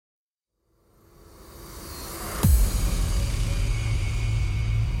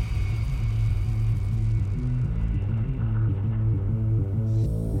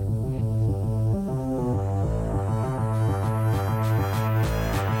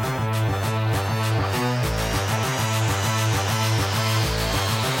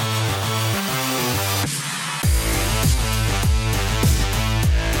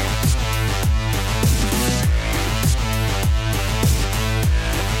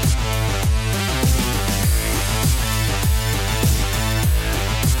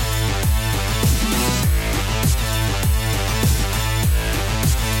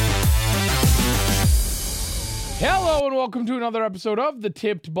welcome to another episode of the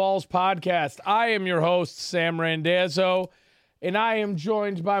Tipped Balls Podcast. I am your host, Sam Randazzo, and I am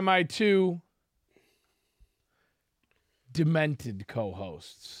joined by my two demented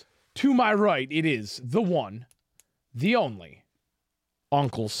co-hosts. To my right, it is the one, the only,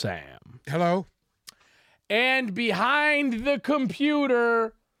 Uncle Sam. Hello. And behind the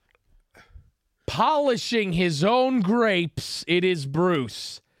computer, polishing his own grapes, it is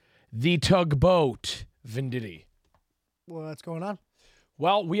Bruce, the tugboat Venditti. What's going on?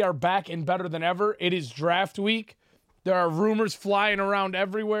 Well, we are back and better than ever. It is draft week. There are rumors flying around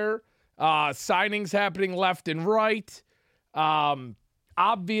everywhere. Signings happening left and right.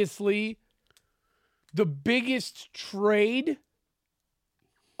 Obviously, the biggest trade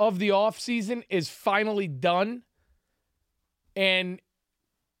of the offseason is finally done. And,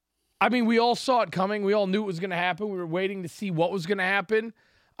 I mean, we all saw it coming. We all knew it was going to happen. We were waiting to see what was going to happen.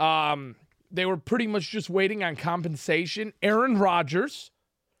 They were pretty much just waiting on compensation. Aaron Rodgers,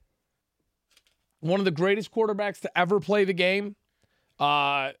 one of the greatest quarterbacks to ever play the game.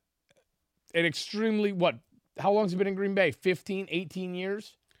 An extremely, how long has he been in Green Bay? 15, 18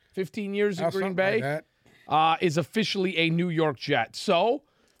 years? 15 years in Green Bay? Like is officially a New York Jet. So,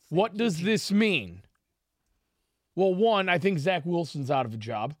 what does this mean? Well, one, I think Zach Wilson's out of a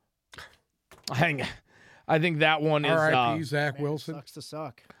job. I think that one is... R.I.P. Zach Wilson. Sucks to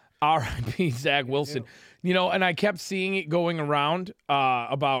suck. R.I.P. Zach Wilson. You know, and I kept seeing it going around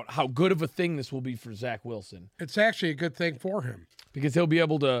about how good of a thing this will be for Zach Wilson. It's actually a good thing for him because he'll be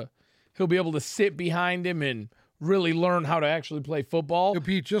able to sit behind him and really learn how to actually play football. He'll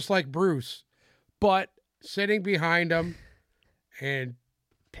be just like Bruce, but sitting behind him and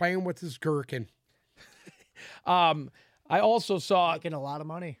playing with his gherkin. I also saw making a lot of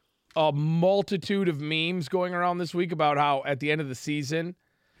money. A multitude of memes going around this week about how at the end of the season,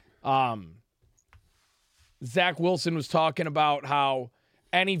 Zach Wilson was talking about how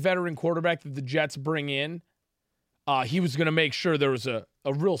any veteran quarterback that the Jets bring in, he was going to make sure there was a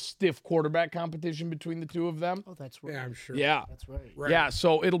real stiff quarterback competition between the two of them. Oh, that's right. Yeah, I'm sure. Yeah. That's right. Yeah,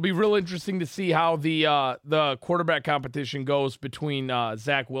 so it'll be real interesting to see how the quarterback competition goes between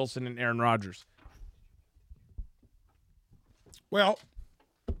Zach Wilson and Aaron Rodgers. Well,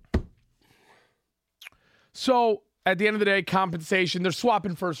 so at the end of the day, compensation, they're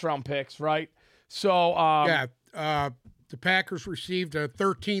swapping first-round picks, right? So the Packers received a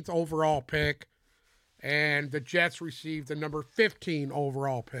 13th overall pick, and the Jets received the number 15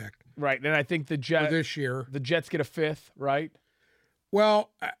 overall pick. Right, and I think the Jets this year. The Jets get a 5th, right?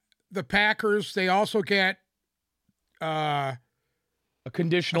 Well, the Packers, they also get a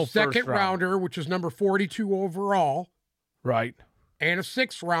conditional second rounder, which is number 42 overall. Right. And a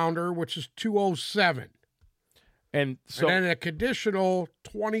 6th rounder, which is 207. And then a conditional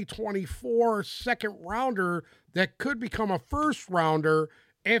 2024 second rounder that could become a first rounder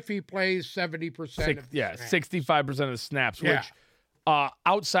if he plays 70% of the snaps. 65% of the snaps, which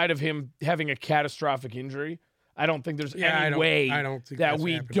outside of him having a catastrophic injury, I don't think there's any way that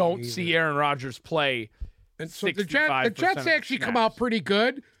we don't see Aaron Rodgers play. And so the Jets actually come out pretty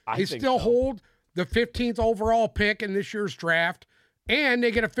good. They still hold the 15th overall pick in this year's draft, and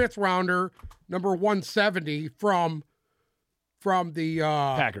they get a 5th rounder, number 170 from the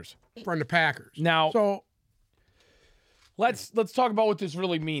Packers. From the Packers. Now, so let's talk about what this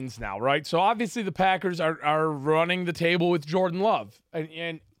really means now, right? So obviously the Packers are running the table with Jordan Love,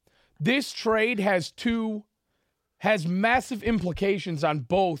 and this trade has massive implications on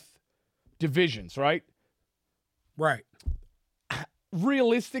both divisions, right? Right.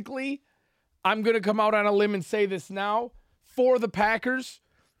 Realistically, I'm going to come out on a limb and say this now. For the Packers,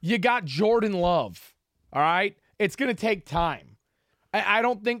 you got Jordan Love, all right? It's going to take time. I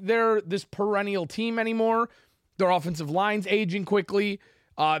don't think they're this perennial team anymore. Their offensive line's aging quickly.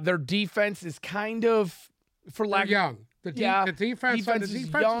 Their defense is kind of, for lack of... young. The defensive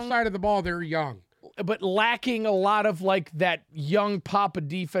side of the ball, they're young. But lacking a lot of, like, that young Papa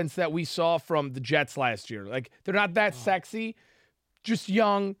defense that we saw from the Jets last year. Like, they're not that sexy, just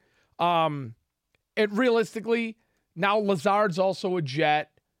young. Realistically... Now Lazard's also a Jet.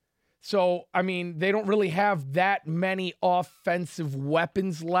 So, I mean, they don't really have that many offensive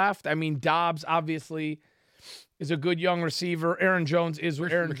weapons left. I mean, Dobbs obviously is a good young receiver. Aaron Jones is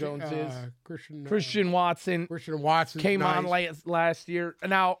what Aaron Jones is. Christian Watson. Came on last year.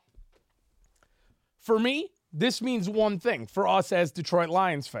 Now, for me, this means one thing for us as Detroit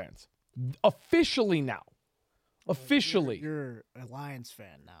Lions fans. Officially now. You're a Lions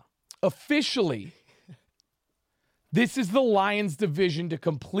fan now. Officially. This is the Lions division to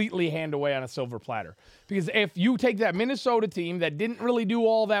completely hand away on a silver platter. Because if you take that Minnesota team that didn't really do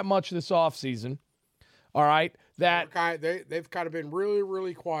all that much this offseason, all right, that they've kind of been really,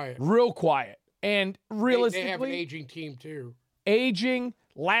 really quiet. Real quiet. And realistically, they have an aging team too. Aging.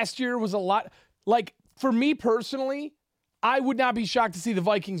 Last year was a lot. Like, for me personally, I would not be shocked to see the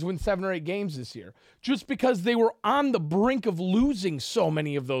Vikings win 7 or 8 games this year, just because they were on the brink of losing so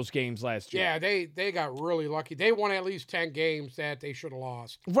many of those games last year. Yeah, they got really lucky. They won at least 10 games that they should have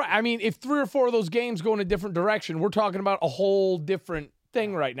lost. Right. I mean, if 3 or 4 of those games go in a different direction, we're talking about a whole different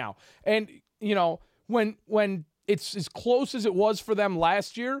thing right now. And, you know, when it's as close as it was for them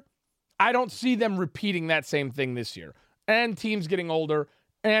last year, I don't see them repeating that same thing this year. And teams getting older,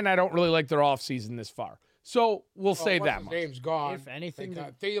 and I don't really like their offseason this far. So we'll say that much. His name's gone. If anything,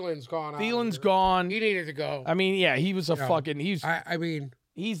 Thielen's gone. Thielen's gone. He needed to go. I mean, yeah, he was a fucking. He's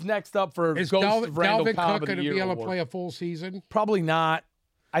next up for is Ghost of Randall Dalvin Cobb Cook going to Year be able award. to play a full season? Probably not.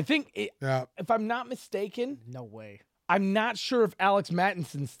 I think, if I'm not mistaken, no way. I'm not sure if Alex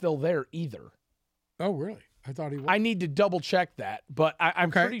Mattinson's still there either. Oh, really? I thought he was. I need to double check that, but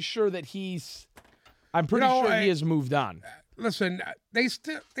I'm pretty sure that he's. I'm pretty sure he has moved on. Listen, they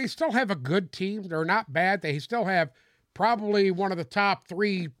still have a good team. They're not bad. They still have probably one of the top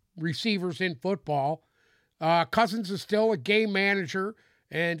 3 receivers in football. Cousins is still a game manager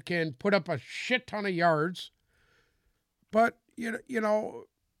and can put up a shit ton of yards. But you know,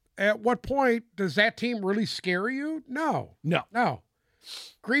 at what point does that team really scare you? No.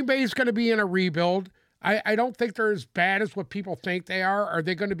 Green Bay is going to be in a rebuild. I don't think they're as bad as what people think they are. Are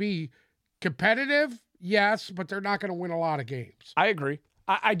they going to be competitive? Yes, but they're not going to win a lot of games. I agree.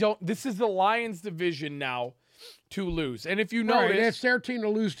 I don't. This is the Lions division now to lose. And if you notice, it's their team to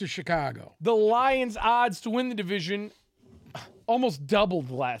lose to Chicago. The Lions' odds to win the division almost doubled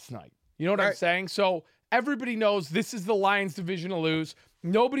last night. You know what I'm saying? So everybody knows this is the Lions division to lose.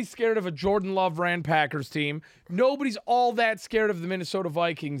 Nobody's scared of a Jordan Love ran Packers team. Nobody's all that scared of the Minnesota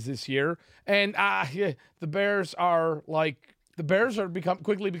Vikings this year. And the Bears are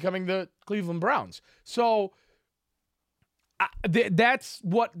quickly becoming the Cleveland Browns. So that's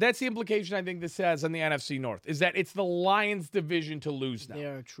the implication I think this has on the NFC North, is that it's the Lions division to lose now. They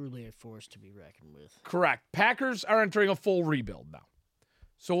are truly a force to be reckoned with. Correct. Packers are entering a full rebuild now.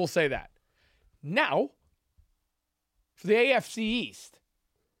 So we'll say that. Now, for the AFC East.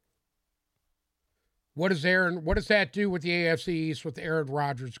 What does that do with the AFC East with Aaron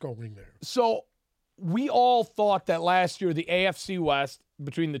Rodgers going there? So we all thought that last year the AFC West,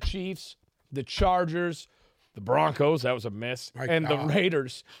 between the Chiefs, the Chargers, the Broncos, that was a miss, the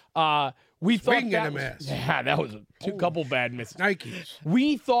Raiders, we thought that was, that was a couple bad misses. Nikes.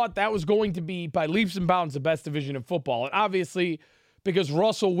 We thought that was going to be, by leaps and bounds, the best division in football. And obviously, because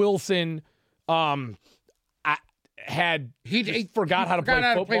Russell Wilson he forgot how to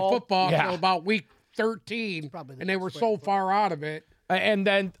play football until about week 13, and they were so far out of it. And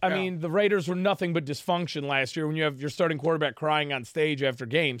then, I mean, the Raiders were nothing but dysfunction last year when you have your starting quarterback crying on stage after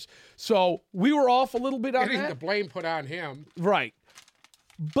games. So we were off a little bit on Getting that. the blame put on him. Right.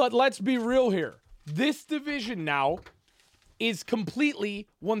 But let's be real here. This division now is completely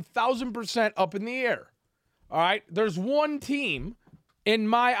 1,000% up in the air. All right? There's one team, in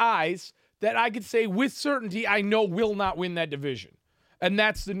my eyes, that I could say with certainty I know will not win that division. And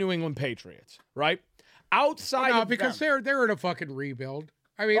that's the New England Patriots, right? Outside of because them, they're in a fucking rebuild.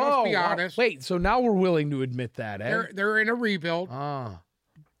 I mean, let's be honest. Wait, so now we're willing to admit that, eh? They're in a rebuild.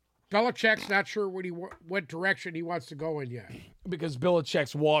 Belichick's not sure what direction he wants to go in yet. Because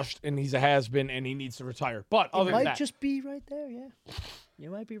Belichick's washed and he's a has-been and he needs to retire. But other than that, might just be right there, yeah.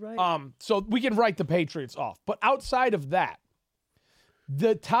 You might be right. So we can write the Patriots off. But outside of that,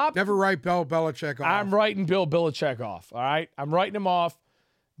 the top... Never write Bill Belichick off. I'm writing Bill Belichick off, all right? I'm writing him off.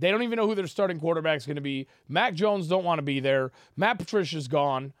 They don't even know who their starting quarterback's going to be. Mac Jones don't want to be there. Matt Patricia's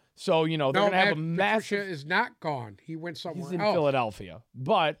gone. So, they're going to have a massive... Patricia is not gone. He went somewhere else. He's in Philadelphia.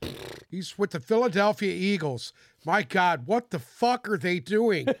 But... He's with the Philadelphia Eagles. My God, what the fuck are they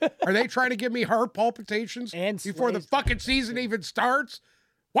doing? Are they trying to give me heart palpitations before the fucking season even starts?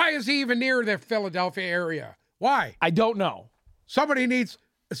 Why is he even near the Philadelphia area? Why? I don't know. Somebody needs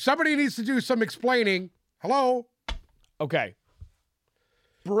to do some explaining. Hello? Okay.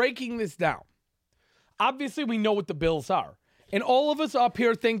 Breaking this down. Obviously, we know what the Bills are. And all of us up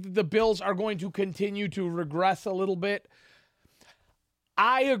here think that the Bills are going to continue to regress a little bit.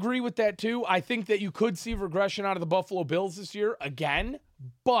 I agree with that too. I think that you could see regression out of the Buffalo Bills this year again,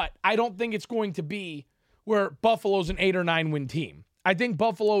 but I don't think it's going to be where Buffalo's an 8 or 9 win team. I think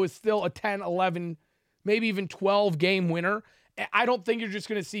Buffalo is still a 10, 11, maybe even 12 game winner. I don't think you're just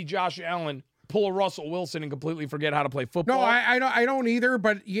going to see Josh Allen pull a Russell Wilson and completely forget how to play football. No, I don't either,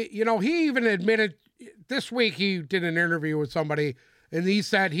 but he even admitted this week he did an interview with somebody and he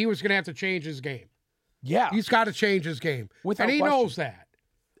said he was going to have to change his game. Yeah. He's got to change his game. Without and he question. knows that.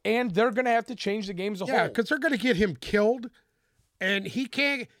 And they're going to have to change the game as a whole. Yeah, because they're going to get him killed. And you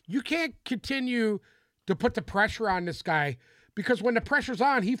can't continue to put the pressure on this guy because when the pressure's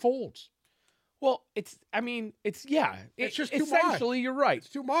on, he folds. Well, it's just too much. Essentially, you're right. It's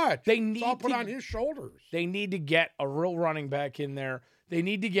too much. It's all put on his shoulders. They need to get a real running back in there. They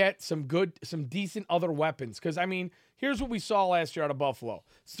need to get some decent other weapons. Because, I mean, here's what we saw last year out of Buffalo.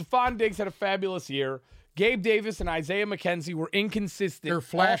 Stephon Diggs had a fabulous year. Gabe Davis and Isaiah McKenzie were inconsistent. They're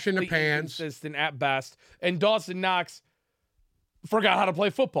flash in the pans. Inconsistent at best. And Dawson Knox forgot how to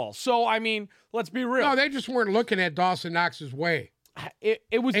play football. So, I mean, let's be real. No, they just weren't looking at Dawson Knox's way.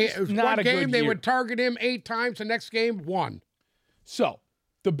 It was not one a game, good they year. would target him 8 times. The next game, 1. So,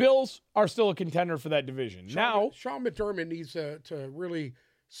 the Bills are still a contender for that division. Sean McDermott needs to really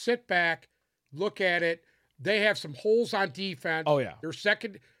sit back, look at it. They have some holes on defense. Oh, yeah. Their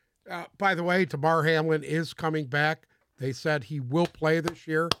second, by the way, Damar Hamlin is coming back. They said he will play this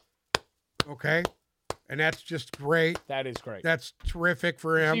year. Okay. And that's just great. That is great. That's terrific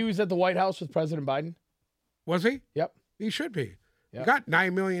for him. He was at the White House with President Biden. Was he? Yep. He should be. Yep. He got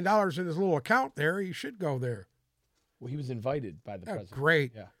 $9 million in his little account there. He should go there. Well, he was invited by the president.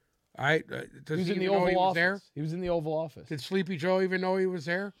 Great. Yeah. Does he was he in the even know Oval he was Office. there? He was in the Oval Office. Did Sleepy Joe even know he was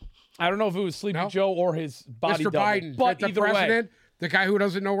there? I don't know if it was Sleepy Joe or his body Mr. double. Biden, But the either president, way, the guy who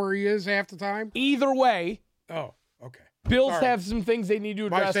doesn't know where he is half the time. Either way, Oh, okay. Bills Sorry. have some things they need to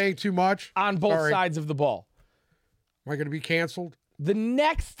Am I address saying too much? on both Sorry. sides of the ball. Am I going to be canceled? The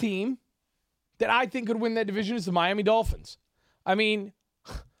next team that I think could win that division is the Miami Dolphins. I mean,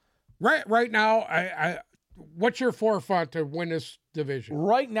 Right now, I what's your forefront to win this division?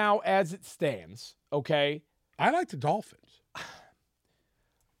 right now as it stands, okay, I like the Dolphins.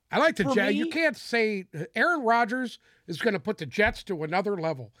 I like the For Jets. me- You can't say Aaron Rodgers is going to put the Jets to another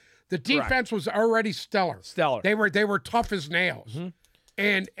level. The defense was already stellar. They were tough as nails.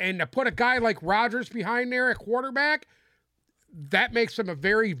 Mm-hmm. And to put a guy like Rodgers behind there at quarterback, that makes them a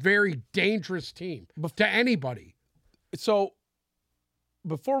very, very dangerous team to anybody. So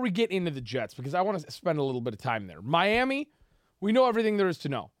before we get into the Jets, because I want to spend a little bit of time there. Miami, we know everything there is to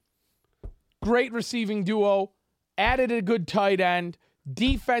know. Great receiving duo, added a good tight end.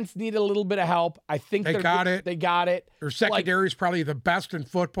 Defense needed a little bit of help. I think They got it. They got it. Their secondary is probably the best in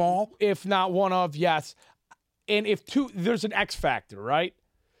football. If not one of, yes. And there's an X factor, right?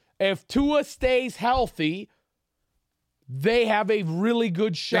 If Tua stays healthy, they have a really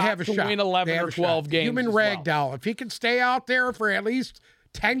good shot to win 11 or 12 games. Human ragdoll. If he can stay out there for at least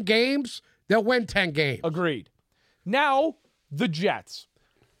 10 games, they'll win 10 games. Agreed. Now, the Jets.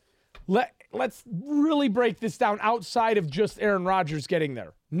 Let's really break this down outside of just Aaron Rodgers getting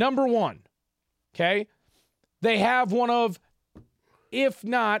there. Number one, okay? They have one of, if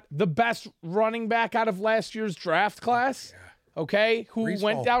not the best running back out of last year's draft class, okay? Who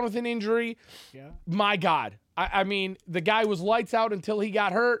went down with an injury. Yeah. My God. I mean, the guy was lights out until he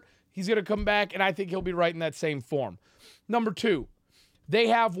got hurt. He's going to come back, and I think he'll be right in that same form. Number two, they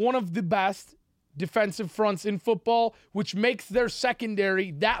have one of the best defensive fronts in football, which makes their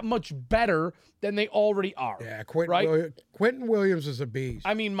secondary that much better than they already are. Yeah, Quentin Williams is a beast.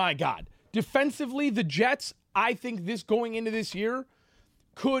 I mean, my God. Defensively, the Jets, I think going into this year,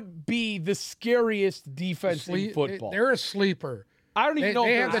 could be the scariest defense in football. They're a sleeper. I don't even know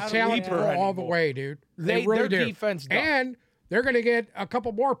they if have the talent to go all the way, dude. They really their do. defense does. And they're going to get a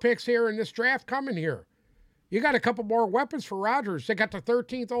couple more picks here in this draft coming here. You got a couple more weapons for Rodgers. They got the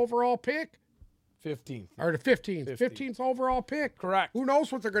 13th overall pick. 15th. Or the 15th. 15th overall pick. Correct. Who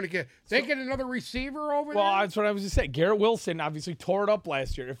knows what they're going to get? They get another receiver over there? Well, that's what I was going to say. Garrett Wilson obviously tore it up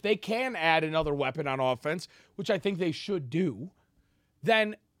last year. If they can add another weapon on offense, which I think they should do,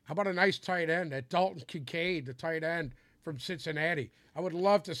 then... How about a nice tight end? That Dalton Kincaid, the tight end from Cincinnati. I would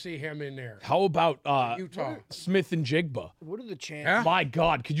love to see him in there. How about Utah? Smith and Jigba? What are the chances? Yeah. My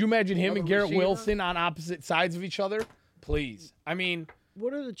God, could you imagine him and Garrett receiver? Wilson on opposite sides of each other? Please. I mean,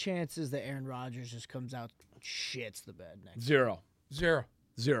 What are the chances that Aaron Rodgers just comes out and shits the bed next? zero.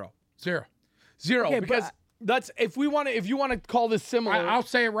 Okay, Because that's if you want to call this similar, I'll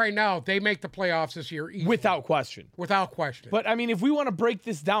say it right now. They make the playoffs this year easily. without question. Without question. But I mean, if we want to break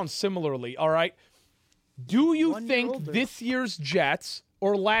this down similarly, all right, do you 1 year think older. this year's Jets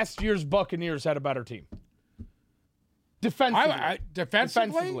or last year's Buccaneers had a better team? Defensively.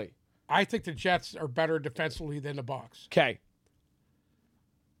 Defensively, I think the Jets are better defensively than the Bucs. Okay.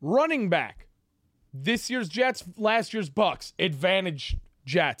 Running back. This year's Jets, last year's Bucks. Advantage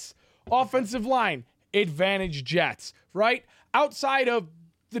Jets. Offensive line. Advantage Jets. Right? Outside of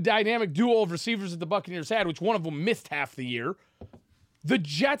the dynamic duo of receivers that the Buccaneers had, which one of them missed half the year, The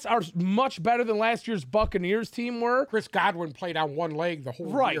Jets are much better than last year's Buccaneers team were. Chris Godwin played on one leg the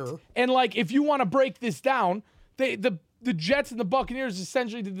whole year. And, like, if you want to break this down, the Jets and the Buccaneers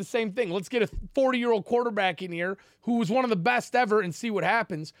essentially did the same thing. Let's get a 40-year-old quarterback in here who was one of the best ever and see what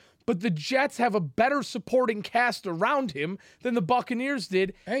happens. But the Jets have a better supporting cast around him than the Buccaneers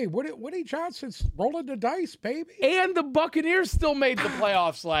did. Hey, Woody Johnson's rolling the dice, baby. And the Buccaneers still made the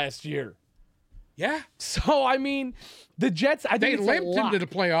playoffs last year. Yeah. So, I mean, the Jets, I think they limped into the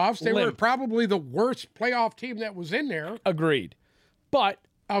playoffs. They were probably the worst playoff team that was in there. Agreed. But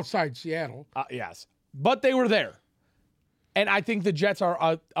outside Seattle. Yes. But they were there. And I think the Jets are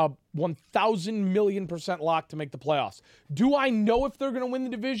a 1,000 million % lock to make the playoffs. Do I know if they're going to win the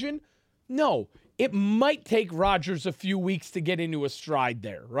division? No. It might take Rodgers a few weeks to get into a stride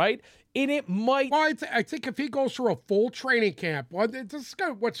there, right? And it might. Well, I think if he goes through a full training camp, well, this is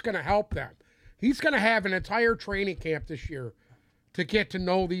what's going to help them. He's going to have an entire training camp this year to get to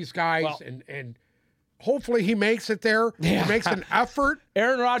know these guys, and hopefully he makes it there. Yeah. He makes an effort.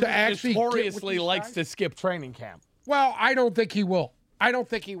 Aaron Rodgers notoriously likes to skip training camp. Well, I don't think he will.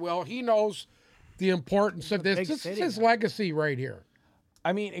 He knows the importance of this. This is his legacy right here.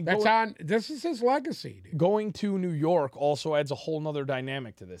 I mean, this is his legacy. Dude. Going to New York also adds a whole nother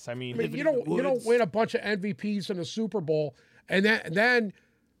dynamic to this. I mean you don't win a bunch of MVPs in a Super Bowl and then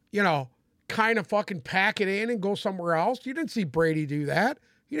kind of fucking pack it in and go somewhere else. You didn't see Brady do that.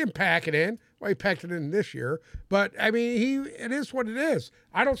 He didn't pack it in. Well, he packed it in this year. But, I mean, it is what it is.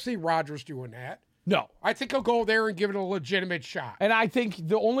 I don't see Rodgers doing that. No. I think he'll go there and give it a legitimate shot. And I think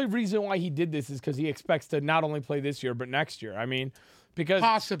the only reason why he did this is because he expects to not only play this year, but next year. I mean, because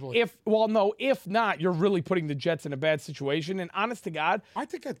possibly. If not, you're really putting the Jets in a bad situation. And honest to God, I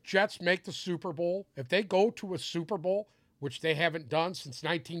think if Jets make the Super Bowl, if they go to a Super Bowl, which they haven't done since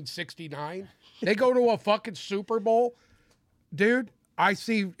 1969. They go to a fucking Super Bowl. Dude, I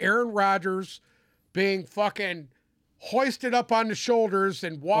see Aaron Rodgers being fucking hoisted up on the shoulders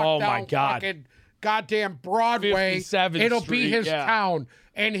and walked down fucking goddamn Broadway. 57th It'll Street, be his town,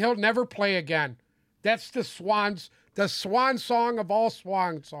 and he'll never play again. That's the swan song of all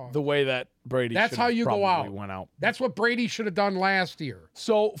swan songs. The way that Brady That's how you go out. Went out. That's what Brady should have done last year.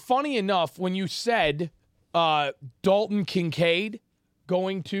 So, funny enough, when you said Dalton Kincaid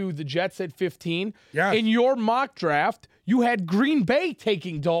going to the Jets at 15. Yes. In your mock draft, you had Green Bay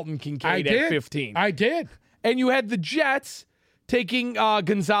taking Dalton Kincaid at 15. I did. And you had the Jets taking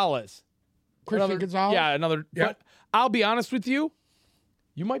Gonzalez. Christian Gonzalez? Yeah, another. Yep. But I'll be honest with you,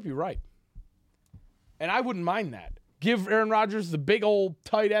 you might be right. And I wouldn't mind that. Give Aaron Rodgers the big old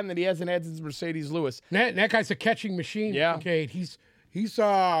tight end that he hasn't had since Mercedes Lewis. That guy's a catching machine. Yeah. Kincaid.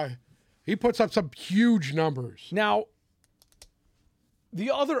 He puts up some huge numbers. Now, the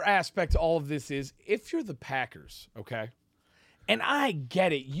other aspect to all of this is if you're the Packers, okay, and I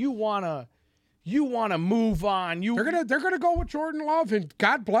get it, you wanna move on. They're gonna go with Jordan Love, and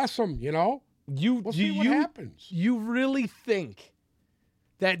God bless them. We'll see what happens. You really think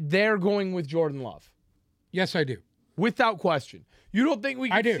that they're going with Jordan Love? Yes, I do, without question. You don't think we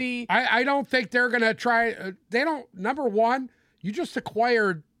can see? I don't think they're gonna try. They don't. Number one, you just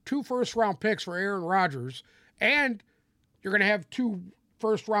acquired 2 first-round picks for Aaron Rodgers, and you're going to have 2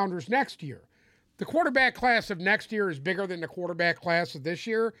 first-rounders next year. The quarterback class of next year is bigger than the quarterback class of this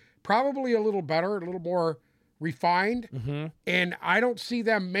year, probably a little better, a little more refined, and I don't see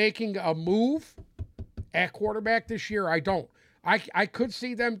them making a move at quarterback this year. I don't. I could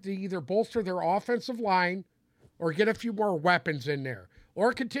see them to either bolster their offensive line or get a few more weapons in there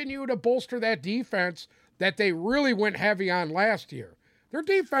or continue to bolster that defense that they really went heavy on last year. Their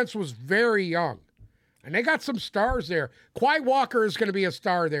defense was very young, and they got some stars there. Quay Walker is going to be a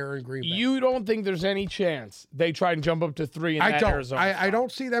star there in Green Bay. You don't think there's any chance they try and jump up to 3 in Arizona? I don't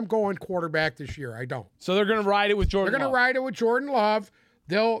see them going quarterback this year. I don't. So they're going to ride it with Jordan Love. They're going to ride it with Jordan Love.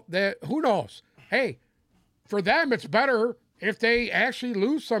 Who knows? Hey, for them, it's better if they actually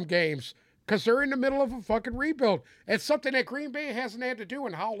lose some games because they're in the middle of a fucking rebuild. It's something that Green Bay hasn't had to do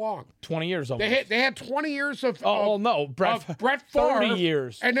in how long? 20 years almost. They had 20 years of Brett Favre. 30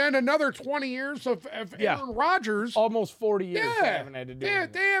 years. And then another 20 years of Aaron Rodgers. Almost 40 years they haven't had to do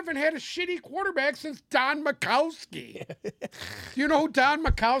it. They haven't had a shitty quarterback since Don Majkowski. You know who Don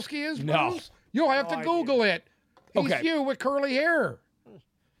Majkowski is, Bruce? No. You'll have to Google it. He's you with curly hair.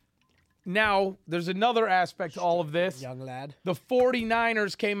 Now, there's another aspect to all of this. Young lad. The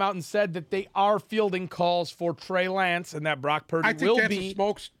 49ers came out and said that they are fielding calls for Trey Lance and that Brock Purdy will be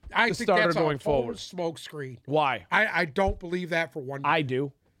the starter going forward. Smoke screen. Why? I don't believe that for 1 minute. I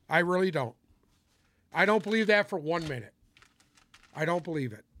do. I really don't. I don't believe that for 1 minute. I don't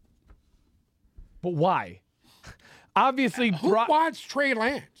believe it. But why? Obviously, who wants Trey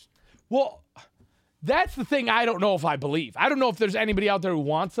Lance? Well, that's the thing I don't know if I believe. I don't know if there's anybody out there who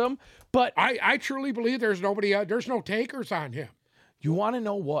wants him, but I truly believe there's nobody. There's no takers on him. You want to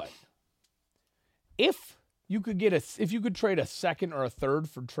know what? If you could trade a second or a third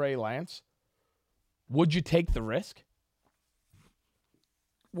for Trey Lance, would you take the risk?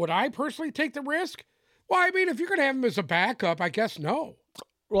 Would I personally take the risk? Well, I mean, if you're going to have him as a backup, I guess no.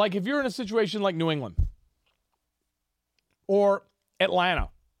 Like if you're in a situation like New England or Atlanta,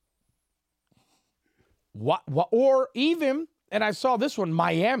 or even, and I saw this one,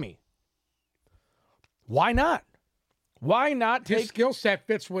 Miami. Why not? Why not take... His skill set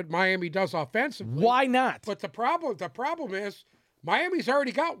fits what Miami does offensively. Why not? But the problem is Miami's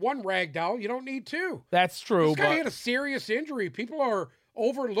already got one ragdoll. You don't need two. That's true. This guy had a serious injury. People are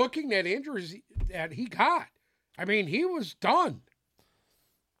overlooking that injuries that he got. I mean, he was done.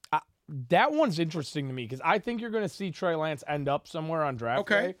 That one's interesting to me because I think you're going to see Trey Lance end up somewhere on draft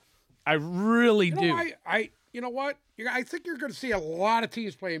day. I really do. You know what? I think you're going to see a lot of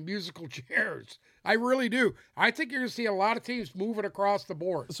teams playing musical chairs. I really do. I think you're going to see a lot of teams moving across the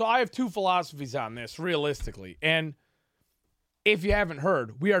board. So I have two philosophies on this, realistically. And if you haven't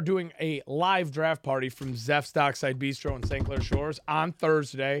heard, we are doing a live draft party from Zeph's Dockside Bistro in St. Clair Shores on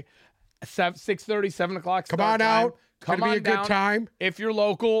Thursday, 6:30, 7 o'clock. Come on out. It's going to be a good time. If you're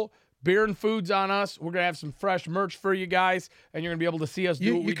local, beer and food's on us. We're going to have some fresh merch for you guys, and you're going to be able to see us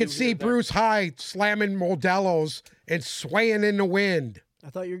do what we do. You can see Bruce Hyde slamming Modelo's and swaying in the wind. I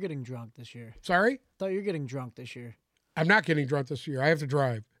thought you were getting drunk this year. Sorry? I thought you were getting drunk this year. I'm not getting drunk this year. I have to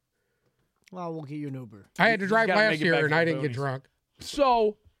drive. Well, we'll get you an Uber. I had to drive last year, and I didn't get drunk.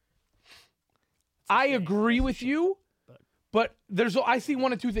 So, I agree with you, but I see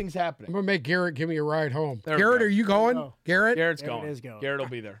one of two things happening. I'm going to make Garrett give me a ride home. There Garrett, are you going? No. Garrett? Garrett's going. Garrett will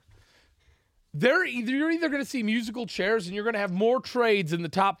be there. You're either going to see musical chairs and you're going to have more trades in the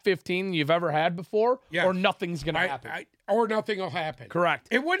top 15 than you've ever had before, or nothing's going to happen. Or nothing will happen. Correct.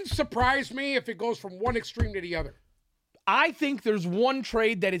 It wouldn't surprise me if it goes from one extreme to the other. I think there's one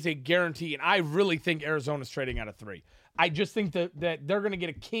trade that is a guarantee, and I really think Arizona's trading out of 3. I just think that they're going to get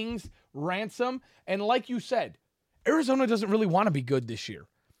a king's ransom. And like you said, Arizona doesn't really want to be good this year.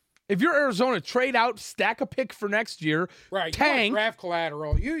 If you're Arizona, trade out, stack a pick for next year, right? Tank. You want draft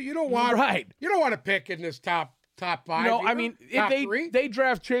collateral. You don't want You don't want to pick in this top 5. No, I mean, if they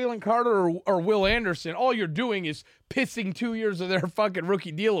draft Jalen Carter or Will Anderson, all you're doing is pissing 2 years of their fucking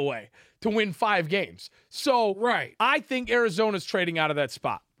rookie deal away to win 5 games. So I think Arizona's trading out of that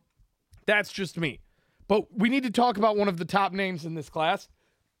spot. That's just me. But we need to talk about one of the top names in this class.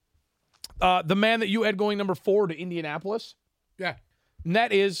 The man that you had going number 4 to Indianapolis. Yeah. And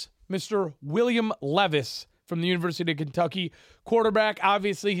that is Mr. William Levis from the University of Kentucky. Quarterback,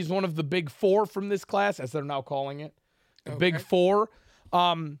 obviously, he's one of the big 4 from this class, as they're now calling it. The big 4.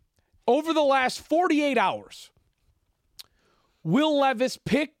 Over the last 48 hours, Will Levis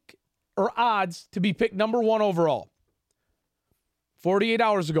odds to be picked number 1 overall. 48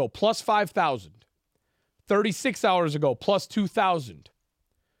 hours ago, plus 5,000. 36 hours ago, plus 2,000.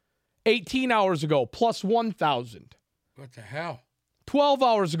 18 hours ago, plus 1,000. What the hell? 12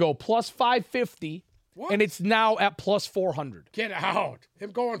 hours ago, plus 550. What? And it's now at plus 400. Get out.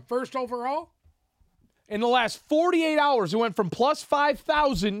 Him going first overall? In the last 48 hours, it went from plus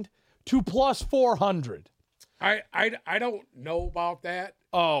 5,000 to plus 400. I don't know about that.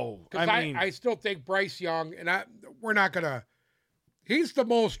 Oh, I still think Bryce Young, and we're not going to, he's the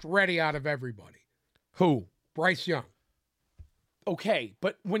most ready out of everybody. Who? Bryce Young. Okay,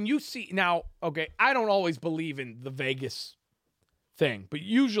 but when you see, now, I don't always believe in the Vegas thing, but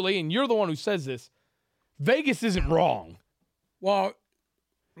usually, and you're the one who says this, Vegas isn't wrong. Well,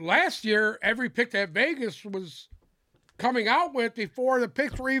 last year, every pick that Vegas was coming out with before the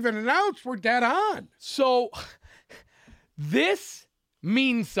picks were even announced were dead on. So this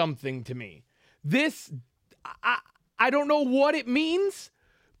means something to me. This, I don't know what it means,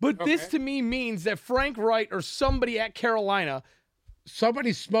 but this to me means that Frank Wright or somebody at Carolina,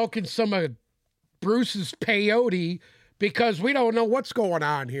 somebody's smoking some of Bruce's peyote because we don't know what's going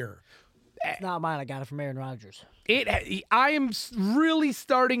on here. It's not mine. I got it from Aaron Rodgers. I am really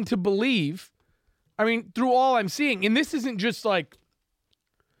starting to believe, through all I'm seeing, and this isn't just like,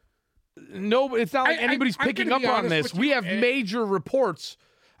 no, it's not like anybody's picking up on this. We have major reports.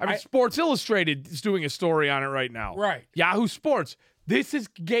 Sports Illustrated is doing a story on it right now. Right. Yahoo Sports. This is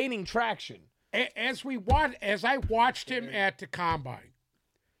gaining traction. As I watched him at the Combine,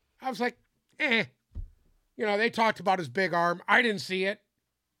 I was like, You know, they talked about his big arm. I didn't see it,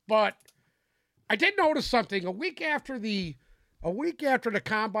 but I did notice something. A week after the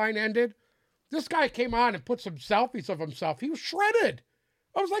Combine ended, This guy came on and put some selfies of himself. He was shredded.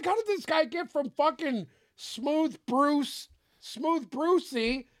 I was like, how did this guy get from fucking smooth Brucey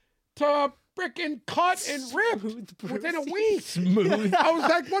to freaking cut and ripped within a week? Smooth. I was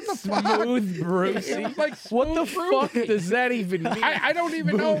like, what the fuck? Smooth Brucey. Like, what the fuck Brucey. does that even mean? I don't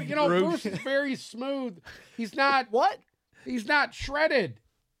even know. You know, Bruce is very smooth. He's not. What? He's not shredded.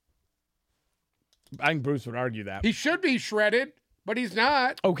 I think Bruce would argue that. He should be shredded, but he's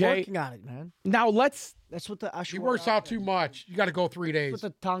not. Okay. Working on it, man. Now That's what the He works out too much. You got to go 3 days. That's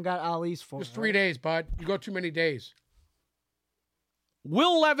what the Tongat Ali's for. Just 3 days, bud. You go too many days.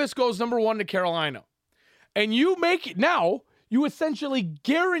 Will Levis goes number 1 to Carolina. And you make it now, you essentially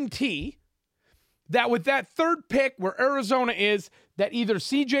guarantee that with that third pick where Arizona is, that either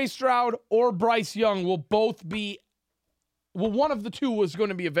CJ Stroud or Bryce Young will both be, well, one of the two was going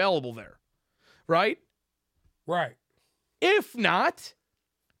to be available there, right? Right. If not,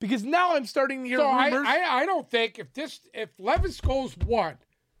 because now I'm starting to hear rumors. I don't think if Levis goes 1,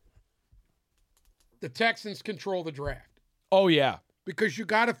 the Texans control the draft. Oh, yeah. Because you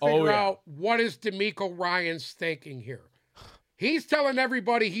got to figure out what is DeMeco Ryans thinking here. He's telling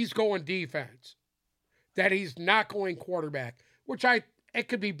everybody he's going defense, that he's not going quarterback, which it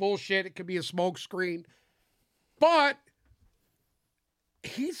could be bullshit. It could be a smoke screen. But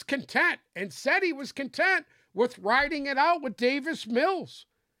he's content and said he was content with riding it out with Davis Mills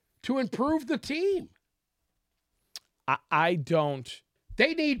to improve the team. I don't.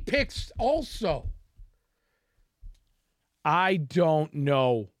 They need picks also. I don't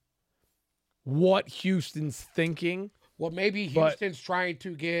know what Houston's thinking. Well, maybe Houston's trying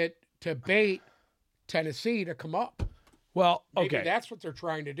to bait Tennessee to come up. Well, Maybe okay. that's what they're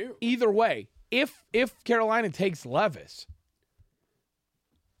trying to do. Either way, if Carolina takes Levis,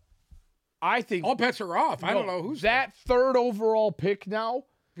 I think all bets are off. I don't know who's that third overall pick now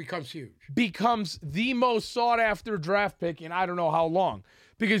becomes huge. Becomes the most sought after draft pick in I don't know how long.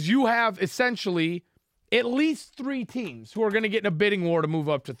 Because you have essentially at least 3 teams who are going to get in a bidding war to move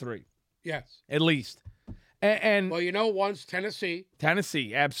up to 3. Yes. At least. And well, you know, one's Tennessee.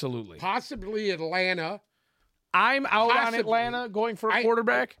 Tennessee, absolutely. Possibly Atlanta. I'm out on Atlanta going for a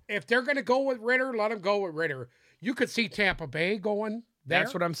quarterback. If they're going to go with Ritter, let them go with Ritter. You could see Tampa Bay going there.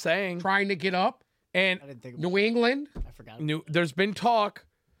 That's what I'm saying. Trying to get up. And New England. I forgot. There's been talk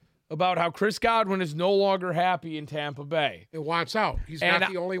about how Chris Godwin is no longer happy in Tampa Bay. It wants out. He's not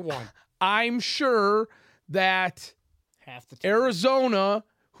the only one. I'm sure that Arizona,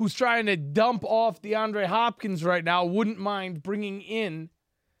 who's trying to dump off DeAndre Hopkins right now, wouldn't mind bringing in.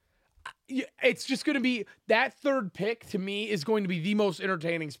 It's just going to be that third pick to me is going to be the most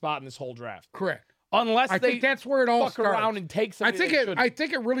entertaining spot in this whole draft. Correct. Unless I think that's where it all fuck starts. around and take something. I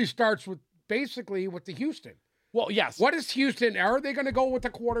think it really starts with basically with the Houston. Well, yes. What is Houston? Are they going to go with the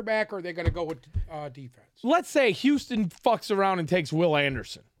quarterback or are they going to go with defense? Let's say Houston fucks around and takes Will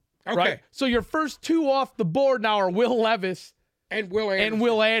Anderson. Okay. Right? So your first 2 off the board now are Will Levis and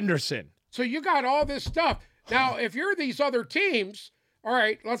Will Anderson. So you got all this stuff. Now, if you're these other teams, all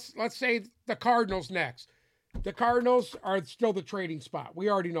right, let's say the Cardinals next. The Cardinals are still the trading spot. We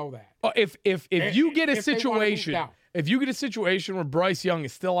already know that. If you get a situation, if you get a situation where Bryce Young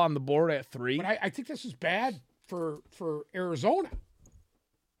is still on the board at 3, but I think this is bad for Arizona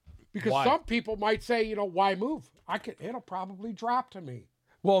because some people might say, you know, why move? It'll probably drop to me.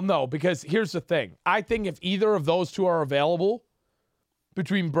 Well, no, because here's the thing. I think if either of those two are available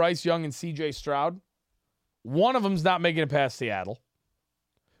between Bryce Young and CJ Stroud, one of them's not making it past Seattle.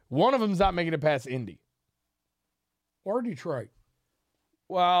 One of them's not making it past Indy. Or Detroit.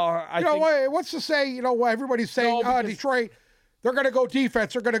 Well, what's to say, you know, everybody's saying, Detroit, they're going to go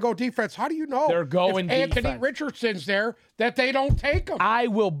defense. They're going to go defense. How do you know? They're going defense. Anthony Richardson's there that they don't take him. I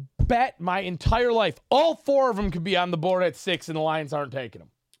will bet my entire life all 4 of them could be on the board at 6 and the Lions aren't taking them.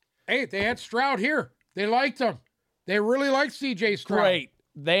 Hey, they had Stroud here. They liked him. They really like CJ Stroud. Great.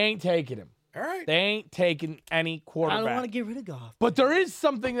 They ain't taking him. All right. They ain't taking any quarterback. I don't want to get rid of Goff. But there is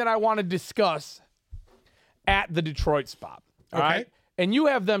something that I want to discuss at the Detroit spot. All right? And you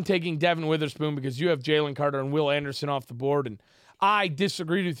have them taking Devin Witherspoon because you have Jalen Carter and Will Anderson off the board. And I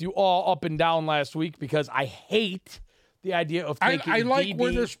disagreed with you all up and down last week because I hate the idea of taking I like DB.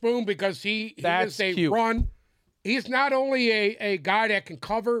 Witherspoon because he is a cute. run. He's not only a guy that can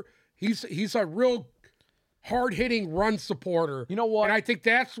cover, he's a real hard-hitting run supporter. You know what? And I think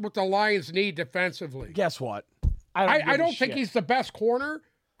that's what the Lions need defensively. Guess what? I don't think he's the best corner.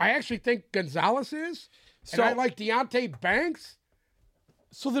 I actually think Gonzalez is. And I like Deonte Banks.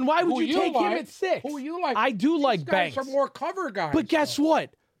 So then why would you take him at 6? Who you like? I do like Banks. These guys are more cover guys. But guess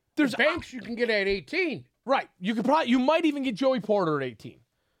what? There's Banks you can get at 18. Right. You might even get Joey Porter at 18.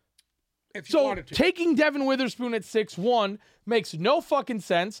 If you wanted to. Taking Devin Witherspoon at 6'1" makes no fucking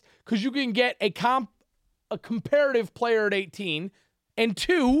sense because you can get a comparative player at 18. And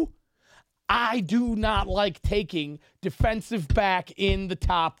 2, I do not like taking defensive back in the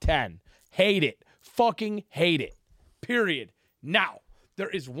top 10. Hate it. Fucking hate it. Period. Now, there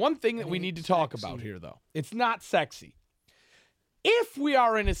is one thing that we need to talk about here, though. It's not sexy. If we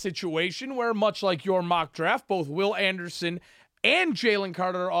are in a situation where, much like your mock draft, both Will Anderson and Jalen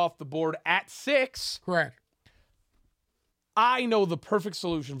Carter are off the board at 6. Correct. I know the perfect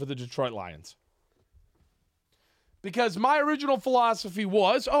solution for the Detroit Lions. Because my original philosophy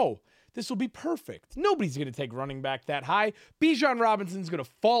was, this will be perfect. Nobody's going to take running back that high. Bijan Robinson's going to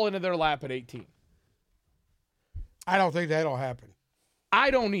fall into their lap at 18. I don't think that'll happen.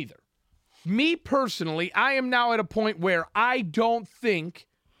 I don't either. Me personally, I am now at a point where I don't think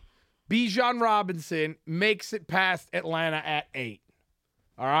Bijan Robinson makes it past Atlanta at 8.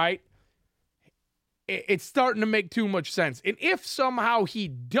 All right? It's starting to make too much sense. And if somehow he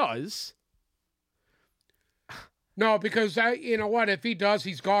does... No, because you know what? If he does,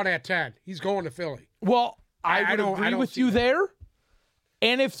 he's gone at 10. He's going to Philly. Well, I don't agree with you there.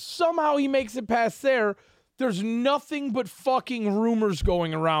 And if somehow he makes it past there, there's nothing but fucking rumors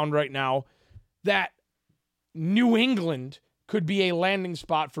going around right now that New England could be a landing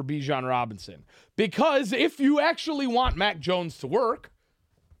spot for Bijan Robinson. Because if you actually want Mac Jones to work,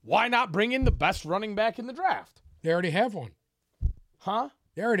 why not bring in the best running back in the draft? They already have one. Huh?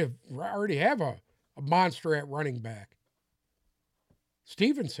 They already have a monster at running back.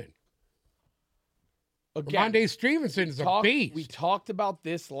 Stevenson. Again, Ramondre Stevenson is a beast. We talked about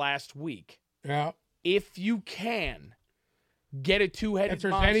this last week. Yeah. If you can get a two-headed monster.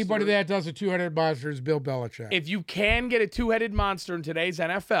 If there's anybody that does a two-headed monster, is Bill Belichick. If you can get a two-headed monster in today's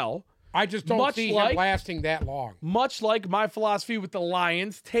NFL, I just don't see him lasting that long. Much like my philosophy with the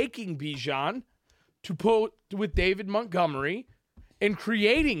Lions, taking Bijan to put with David Montgomery and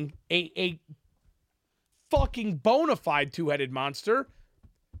creating a fucking bona fide two-headed monster,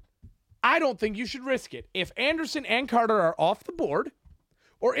 I don't think you should risk it. If Anderson and Carter are off the board,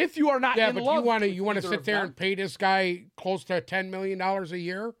 or if you are not in love, you want to sit there and pay this guy close to $10 million a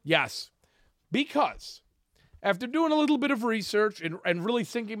year? Yes, because after doing a little bit of research and really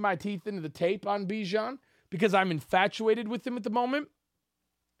sinking my teeth into the tape on Bijan, because I'm infatuated with him at the moment,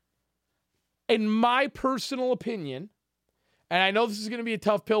 in my personal opinion, and I know this is going to be a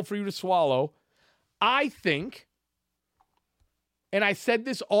tough pill for you to swallow, I think, and I said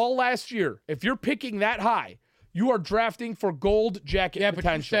this all last year, if you're picking that high, you are drafting for gold jacket potential.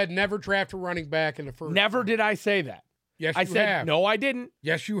 But you said never draft a running back in the first Never round. did I say that. Yes, I said, have. No, I didn't.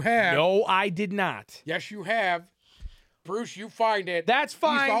 Yes, you have. No, I did not. Yes, you have. Bruce, you find it. That's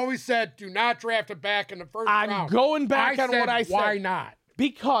fine. He's always said, do not draft a back in the first round. I'm going back on what I said. Why not?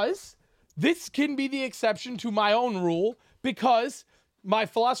 Because this can be the exception to my own rule, because my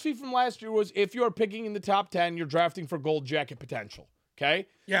philosophy from last year was if you're picking in the top 10, you're drafting for gold jacket potential. Okay?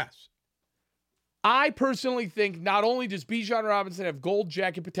 Yes. I personally think not only does Bijan Robinson have gold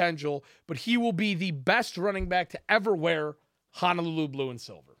jacket potential, but he will be the best running back to ever wear Honolulu blue and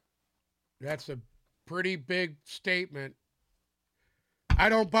silver. That's a pretty big statement. I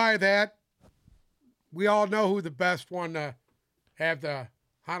don't buy that. We all know who the best one to have the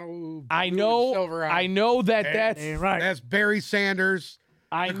Honolulu blue and silver on. I know that that's right. That's Barry Sanders.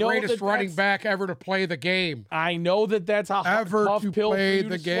 The greatest running back ever to play the game. I know that that's a tough pill for you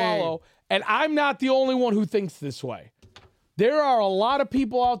to swallow. And I'm not the only one who thinks this way. There are a lot of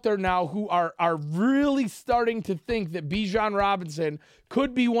people out there now who are really starting to think that Bijan Robinson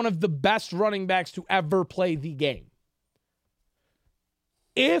could be one of the best running backs to ever play the game.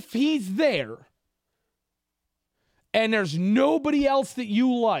 If he's there, and there's nobody else that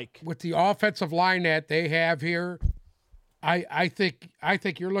you like. With the offensive line that they have here, I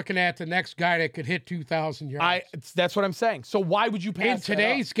think you're looking at the next guy that could hit 2,000 yards. That's what I'm saying. So why would you pass in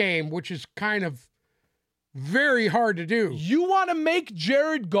today's game, which is kind of very hard to do? You want to make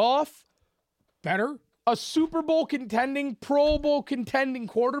Jared Goff better, a Super Bowl contending, Pro Bowl contending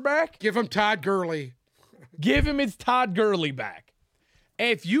quarterback? Give him Todd Gurley. Give him his Todd Gurley back. And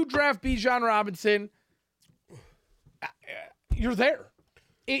if you draft Bijan Robinson, you're there.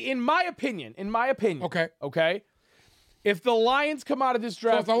 In my opinion. Okay. If the Lions come out of this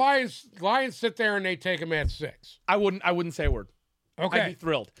draft, so if the Lions sit there and they take him at 6, I wouldn't say a word. Okay, I'd be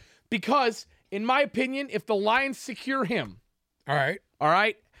thrilled because, in my opinion, if the Lions secure him, all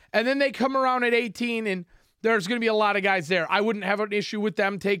right, and then they come around at 18, and there's going to be a lot of guys there. I wouldn't have an issue with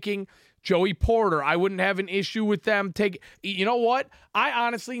them taking Joey Porter. I wouldn't have an issue with them taking. You know what? I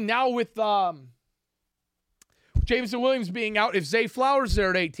honestly now with Jameson Williams being out. If Zay Flowers there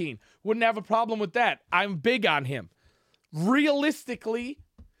at 18, wouldn't have a problem with that. I'm big on him. Realistically,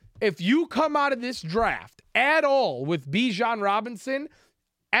 if you come out of this draft at all with Bijan Robinson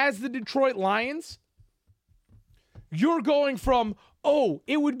as the Detroit Lions, you're going from, oh,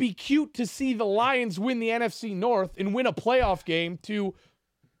 it would be cute to see the Lions win the NFC North and win a playoff game to,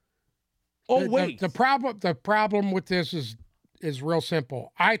 oh, wait. The problem with this is real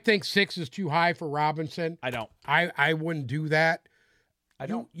simple. I think 6 is too high for Robinson. I don't. I wouldn't do that. I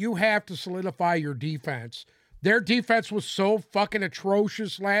don't. You have to solidify your defense. Their defense was so fucking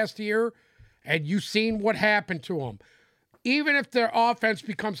atrocious last year, and you've seen what happened to them. Even if their offense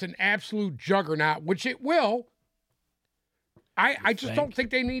becomes an absolute juggernaut, which it will, I just don't think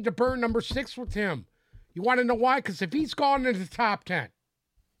they need to burn number 6 with him. You want to know why? Because if he's gone into the top 10,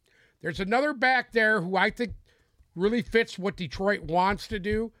 there's another back there who I think really fits what Detroit wants to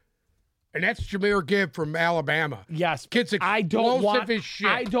do, and that's Jahmyr Gibb from Alabama. Yes. Kid's explosive as shit.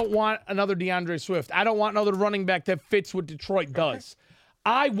 I don't want another DeAndre Swift. I don't want another running back that fits what Detroit does.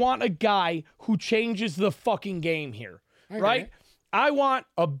 I want a guy who changes the fucking game here, right? I want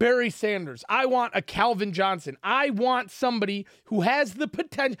a Barry Sanders. I want a Calvin Johnson. I want somebody who has the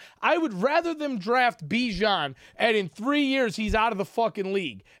potential. I would rather them draft Bijan and in 3 years he's out of the fucking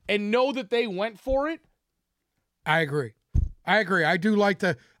league and know that they went for it. I agree. I do like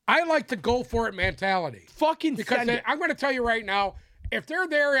the go for it mentality. Fucking because I'm going to tell you right now, if they're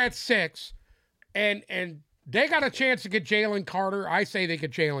there at 6 and they got a chance to get Jalen Carter, I say they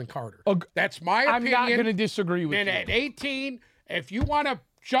get Jalen Carter. That's my opinion. I'm not going to disagree with you. And at 18, if you want to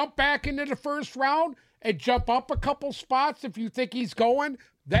jump back into the first round and jump up a couple spots if you think he's going,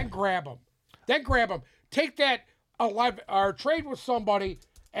 then grab him. Take that 11 or trade with somebody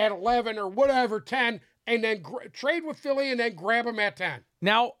at 11 or whatever, 10, and then trade with Philly and then grab him at 10.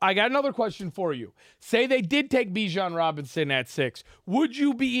 Now, I got another question for you. Say they did take Bijan Robinson at 6. Would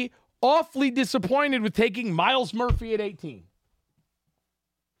you be awfully disappointed with taking Myles Murphy at 18?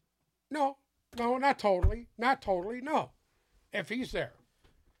 No, not totally. No. If he's there.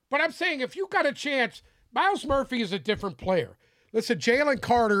 But I'm saying if you got a chance, Myles Murphy is a different player. Listen, Jalen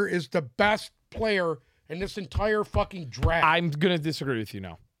Carter is the best player in this entire fucking draft. I'm going to disagree with you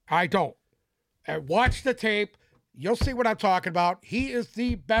now. I don't. Watch the tape. You'll see what I'm talking about. He is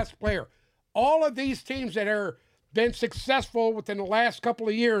the best player. All of these teams that are been successful within the last couple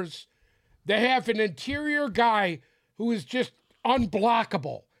of years, they have an interior guy who is just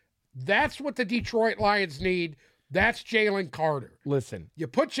unblockable. That's what the Detroit Lions need. That's Jalen Carter. Listen. You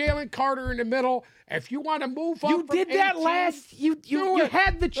put Jalen Carter in the middle. If you want to move up, you did that 18, you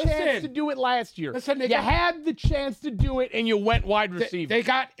had the chance to do it last year. Listen, you had the chance to do it, and you went wide receiver. They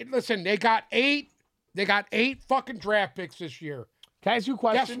got 8. They got 8 fucking draft picks this year. Can I ask you a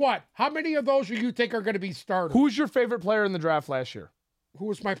question? Guess what? How many of those do you think are going to be starters? Who's your favorite player in the draft last year? Who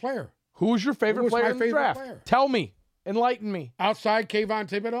was my player? Who was your favorite player in the draft? Tell me. Enlighten me. Outside Kayvon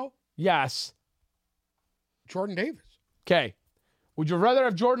Thibodeau? Yes. Jordan Davis. Okay. Would you rather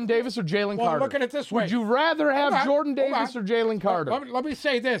have Jordan Davis or Jalen Carter? Look at it this way. Would you rather have Jordan Davis or Jalen Carter? Let me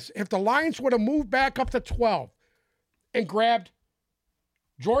say this. If the Lions would have moved back up to 12 and grabbed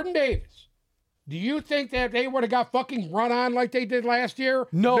Jordan Davis, do you think that they would have got fucking run on like they did last year?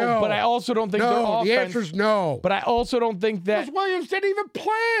 No, but I also don't think their offense... The answer's no. But I also don't think that... Because Williams didn't even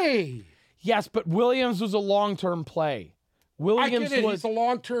play. Yes, but Williams was a long-term play. I get it. He's a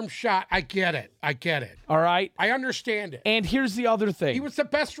long-term shot. I get it. All right? I understand it. And here's the other thing. He was the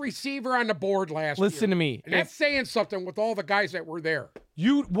best receiver on the board last year. Listen to me. And that's saying something with all the guys that were there.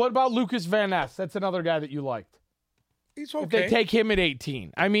 What about Lucas Van Ness? That's another guy that you liked. He's okay. If they take him at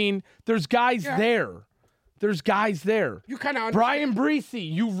 18. I mean, there's guys there. There's guys there. You kind of Brian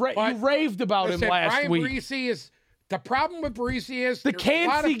Breesy. You raved about him last week. Brian Breesy is... The problem with Breesy is... The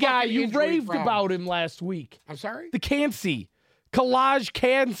Cansey guy, you raved about him last week. I'm sorry? The Cansey. Kalaj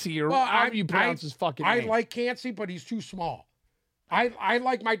Cansey, or however you pronounce his fucking name. I like Cansey, but he's too small. I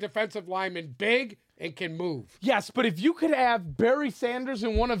like my defensive lineman big and can move. Yes, but if you could have Barry Sanders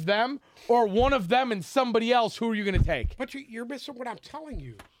and one of them, or one of them and somebody else, who are you going to take? But you're missing what I'm telling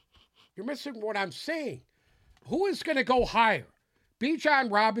you. You're missing what I'm saying. Who is going to go higher?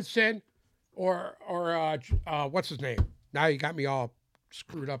 Bijan Robinson or what's his name? Now you got me all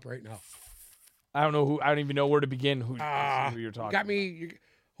screwed up right now. I don't know who. I don't even know where to begin. Who you're talking? Got me.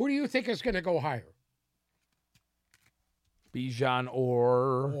 Who do you think is going to go higher? Bijan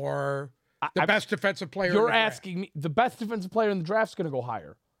or the best defensive player? You're asking me. The best defensive player in the draft is going to go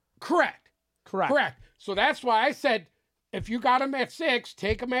higher. Correct. So that's why I said, if you got him at 6,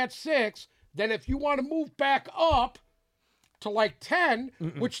 take him at 6. Then if you want to move back up, to like 10,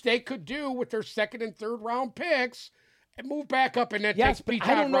 which they could do with their second and third round picks and move back up and then yes, take but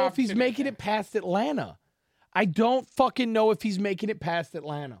I don't know if he's making it past Atlanta. I don't fucking know if he's making it past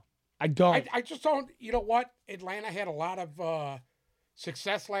Atlanta. I don't. I just don't. You know what? Atlanta had a lot of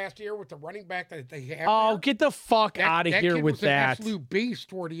success last year with the running back that they have. Oh, get the fuck out of here with that. An absolute beast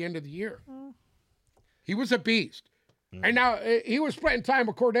toward the end of the year. He was a beast. And now he was splitting time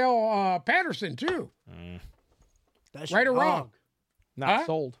with Cordell Patterson, too. Right or wrong? Not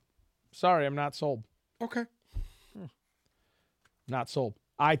sold. Sorry, I'm not sold. Okay. Not sold.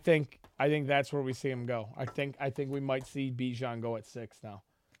 I think that's where we see him go. I think we might see Bijan go at 6 now.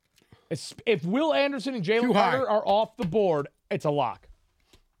 If Will Anderson and Jalen Carter are off the board, it's a lock.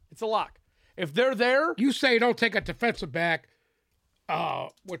 It's a lock. If they're there, you say don't take a defensive back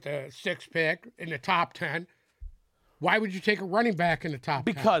with the 6th pick in the top 10. Why would you take a running back in the top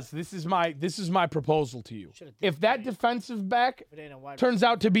 10? Because this is my proposal to you. If that defensive back turns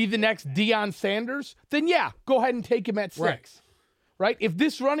out to be the next Deion Sanders, then yeah, go ahead and take him at 6. Right? If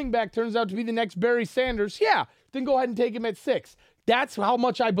this running back turns out to be the next Barry Sanders, yeah, then go ahead and take him at 6. That's how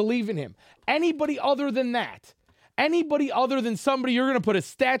much I believe in him. Anybody other than that, anybody other than somebody you're going to put a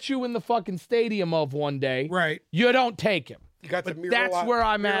statue in the fucking stadium of one day, right? You don't take him. You got the mural. That's where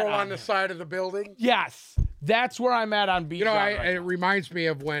I'm at on the side of the building. Yes, that's where I'm at on Bijan. You know, it reminds me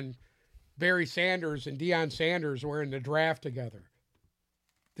of when Barry Sanders and Deion Sanders were in the draft together.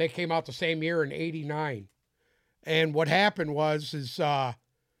 They came out the same year in '89, and what happened was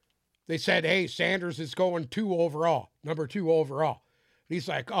they said, "Hey, Sanders is going number 2 overall." And he's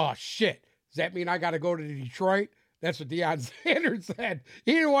like, "Oh shit, does that mean I got to go to Detroit?" That's what Deion Sanders said.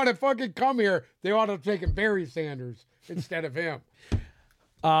 He didn't want to fucking come here. They ought to have taken Barry Sanders instead of him.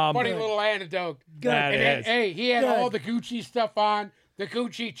 Funny little anecdote. Hey, he had all the Gucci stuff on, the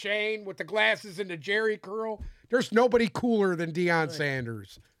Gucci chain with the glasses and the Jerry curl. There's nobody cooler than Deion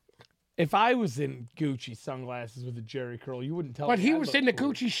Sanders. If I was in Gucci sunglasses with a Jerry curl, you wouldn't tell me. But he was in the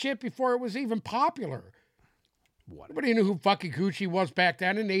Gucci shit before it was even popular. Nobody knew who fucking Gucci was back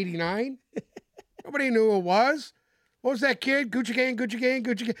then in '89. Nobody knew who it was. What was that kid? Gucci Gang, Gucci Gang,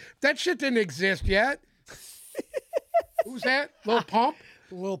 Gucci Gang. That shit didn't exist yet. Who's that? Lil Pump?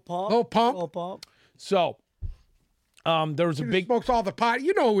 Lil Pump. Lil Pump. Lil Pump. So, there was a big... smokes all the pot.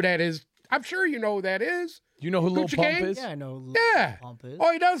 You know who that is. I'm sure you know who that is. Do you know who Lil Pump Gang? is? Yeah, I know who Lil Pump is.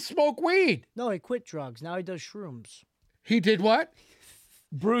 Oh, he does smoke weed. No, he quit drugs. Now he does shrooms. He did what?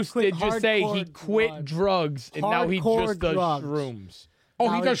 Bruce did just say he quit drugs and now he just does shrooms.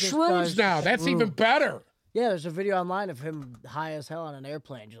 Oh, he does shrooms now. That's even better. Yeah, there's a video online of him high as hell on an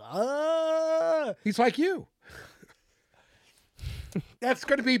airplane. Just like, he's like you. That's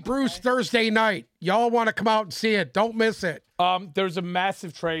going to be Bruce Thursday night. Y'all want to come out and see it. Don't miss it. There's a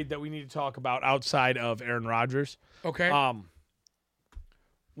massive trade that we need to talk about outside of Aaron Rodgers. Okay.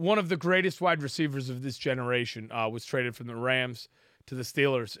 One of the greatest wide receivers of this generation was traded from the Rams to the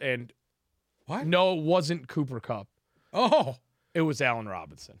Steelers. And what? No, it wasn't Cooper Kupp. Oh. It was Allen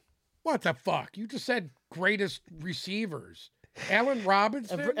Robinson. What the fuck? You just said greatest receivers. Allen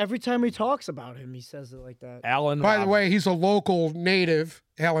Robinson? Every time he talks about him, he says it like that. By the way, he's a local native,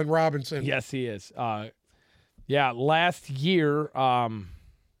 Allen Robinson. Yes, he is. Yeah, last year,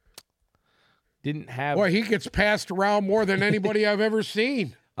 didn't have... Boy, he gets passed around more than anybody I've ever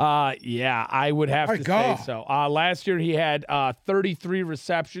seen. Yeah, I would have to say so. Last year, he had 33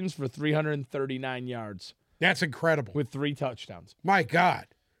 receptions for 339 yards. That's incredible. With 3 touchdowns. My God.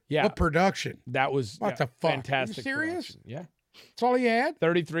 Yeah. What production. That was what the fuck? Fantastic. Are you serious? Production. Yeah. That's all he had?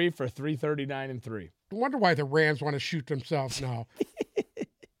 33 for 339 and 3. No wonder why the Rams want to shoot themselves now.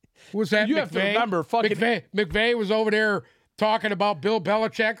 Who was that? You have to remember, fucking McVay was over there talking about Bill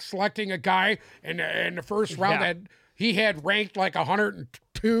Belichick selecting a guy in the first round that he had ranked like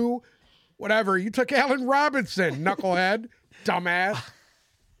 102. Whatever. You took Allen Robinson, knucklehead, dumbass.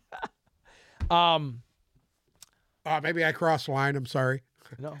 Maybe I crossed the line. I'm sorry.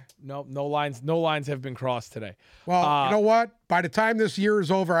 No lines have been crossed today. Well, you know what? By the time this year is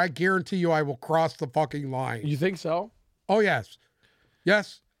over, I guarantee you I will cross the fucking line. You think so? Oh, yes.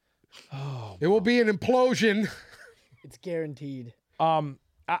 Yes. Oh, it will be an implosion. It's guaranteed.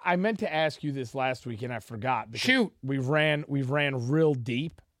 I meant to ask you this last week and I forgot. Shoot. We ran real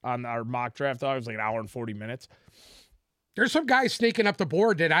deep on our mock draft. I was like an hour and 40 minutes. There's some guy sneaking up the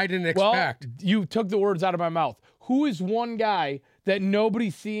board that I didn't expect. Well, you took the words out of my mouth. Who is one guy that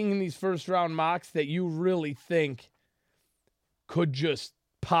nobody's seeing in these first round mocks that you really think could just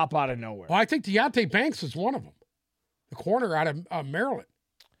pop out of nowhere? Well, I think Deontay Banks is one of them. The corner out of Maryland.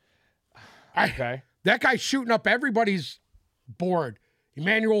 Okay. That guy's shooting up everybody's board.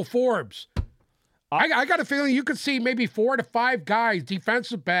 Emmanuel Forbes. I got a feeling you could see maybe 4 to 5 guys,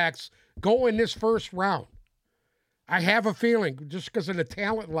 defensive backs, go in this first round. I have a feeling just because of the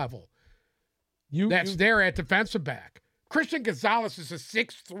talent level that's there at defensive back. Christian Gonzalez is a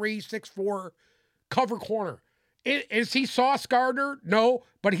 6'3", 6'4" cover corner. Is he Sauce Gardner? No,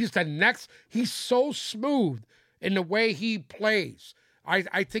 but he's the next. He's so smooth in the way he plays.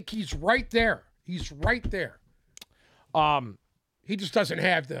 I think he's right there. He's right there. He just doesn't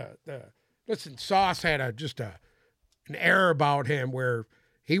have the listen, Sauce had an air about him where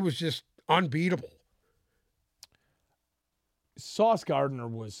he was just unbeatable. Sauce Gardner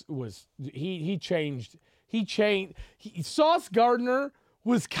was he changed. Sauce Gardner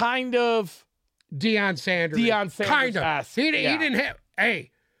was kind of Deion Sanders. Kind of. He didn't have.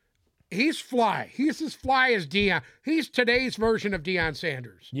 Hey, he's fly. He's as fly as Deion. He's today's version of Deion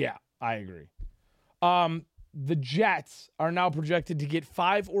Sanders. Yeah, I agree. The Jets are now projected to get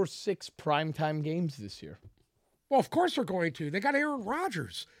 5 or 6 primetime games this year. Well, of course they're going to. They got Aaron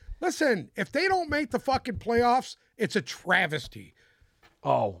Rodgers. Listen, if they don't make the fucking playoffs, it's a travesty.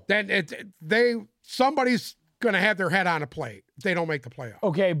 Oh. Then somebody's going to have their head on a plate if they don't make the playoffs.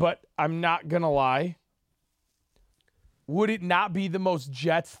 Okay, but I'm not going to lie. Would it not be the most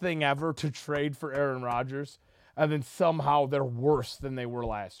Jets thing ever to trade for Aaron Rodgers? And then somehow they're worse than they were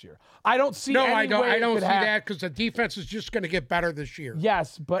last year. I don't see. No, I don't see that because the defense is just going to get better this year.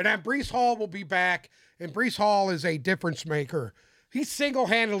 Yes, but and then Breece Hall will be back, and Breece Hall is a difference maker. He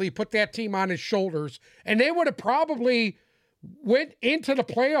single-handedly put that team on his shoulders, and they would have probably went into the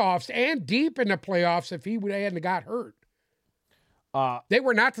playoffs and deep in the playoffs if he hadn't got hurt. They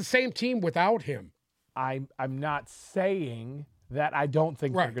were not the same team without him. I'm not saying that I don't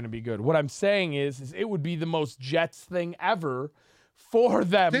think they're going to be good. What I'm saying is it would be the most Jets thing ever for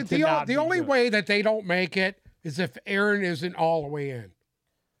them to not be The only good. way that they don't make it is if Aaron isn't all the way in.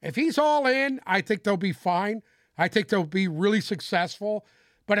 If he's all in, I think they'll be fine. I think they'll be really successful.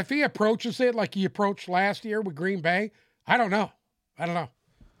 But if he approaches it like he approached last year with Green Bay, I don't know.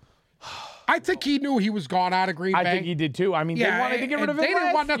 I think he knew he was gone out of Green Bay. I think he did too. I mean, they wanted to get rid of him. They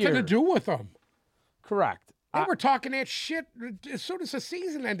didn't want nothing to do with him. Correct. They were talking that shit as soon as the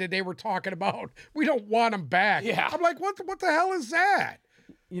season ended. They were talking about we don't want him back. Yeah. I'm like, what the hell is that?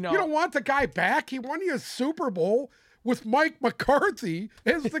 You don't want the guy back. He won you a Super Bowl with Mike McCarthy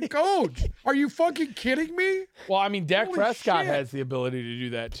as the coach. Are you fucking kidding me? Well, I mean, Dak Prescott shit. has the ability to do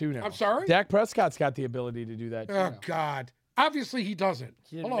that too now. I'm sorry? Dak Prescott's got the ability to do that too. Oh, God. Obviously, he doesn't.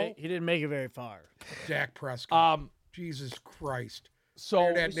 He didn't make it very far. Dak Prescott. Jesus Christ.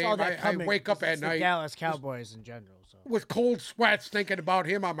 So that name, I wake up at night. The Dallas Cowboys in general. So. With cold sweats thinking about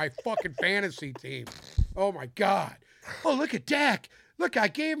him on my fucking fantasy team. Oh, my God. Oh, look at Dak. Look, I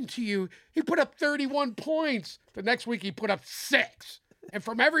gave him to you. He put up 31 points. The next week, he put up 6. And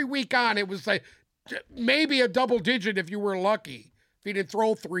from every week on, it was like maybe a double digit if you were lucky. If he didn't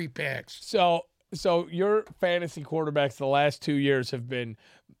throw 3 picks. So your fantasy quarterbacks the last 2 years have been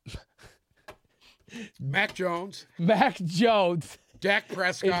Mac Jones, Dak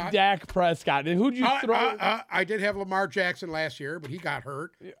Prescott. And who'd you throw? I did have Lamar Jackson last year, but he got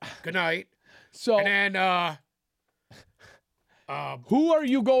hurt. Good night. So and then who are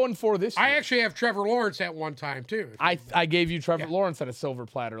you going for this year? I actually have Trevor Lawrence at one time too. I gave you Trevor Lawrence at a silver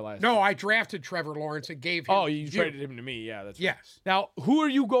platter last year. No, I drafted Trevor Lawrence and gave him. Oh, you traded him to me. Yeah, that's right. Yes. Now, who are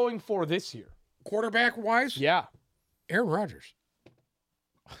you going for this year? Quarterback wise? Yeah. Aaron Rodgers.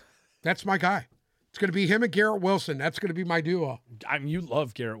 That's my guy. It's going to be him and Garrett Wilson. That's going to be my duo. I mean, you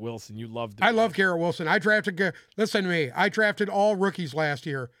love Garrett Wilson. You love. I love Garrett Wilson. Listen to me. I drafted all rookies last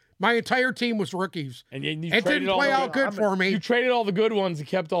year. My entire team was rookies. And you it didn't play out good for me. You traded all the good ones and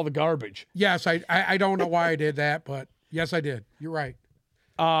kept all the garbage. Yes, I don't know why I did that, but yes, I did. You're right.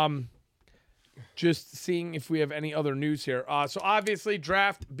 Just seeing if we have any other news here. So obviously,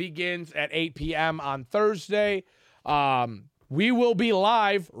 draft begins at 8 p.m. on Thursday. We will be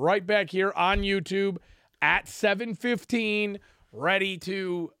live right back here on YouTube at 7:15, ready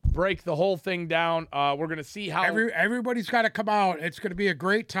to break the whole thing down. We're going to see how everybody's got to come out. It's going to be a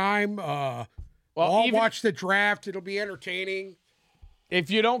great time. I'll watch the draft. It'll be entertaining.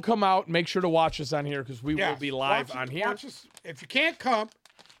 If you don't come out, make sure to watch us on here because we will be live on here. Watch us. If you can't come,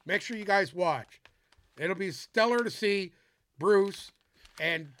 make sure you guys watch. It'll be stellar to see Bruce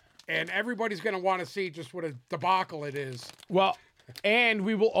and everybody's going to want to see just what a debacle it is. Well, and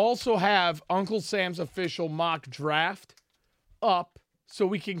we will also have Uncle Sam's official mock draft up so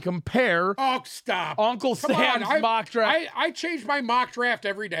we can compare. Oh, stop. Uncle Sam's mock draft. I change my mock draft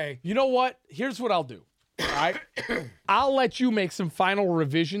every day. You know what? Here's what I'll do. All right? I'll let you make some final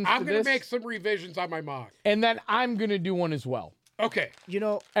revisions I'm going to make some revisions on my mock. And then I'm going to do one as well. Okay.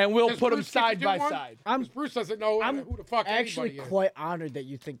 And we'll put them side by side. Bruce doesn't know who the fuck actually anybody is. quite honored that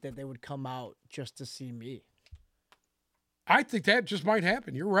you think that they would come out just to see me. I think that just might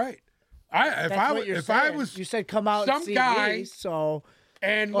happen. You're right. If I was, you said come out some and see guy, me, so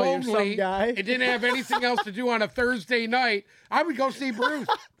and you're some lonely, guy. and didn't have anything else to do on a Thursday night, I would go see Bruce.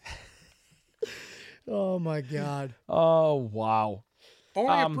 Oh my God. Oh wow.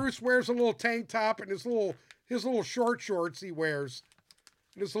 Only if Bruce wears a little tank top and his little short shorts he wears,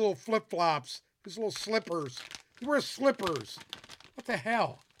 and his little flip flops, his little slippers. He wears slippers. What the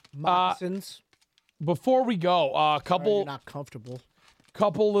hell? Moccasins. Before we go, You're not comfortable.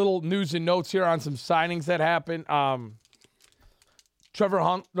 Couple little news and notes here on some signings that happened. Tyler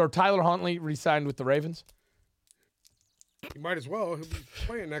Huntley re-signed with the Ravens. You might as well. He'll be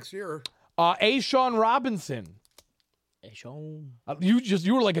playing next year. A'Shawn Robinson. A'Shawn.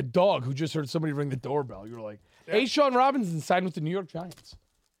 You were like a dog who just heard somebody ring the doorbell. You were like, yeah. A'Shawn Robinson signed with the New York Giants.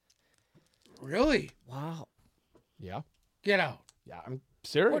 Really? Wow. Yeah. Get out. Yeah, I'm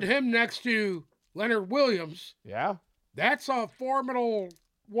serious. Put him next to Leonard Williams. Yeah. That's a formidable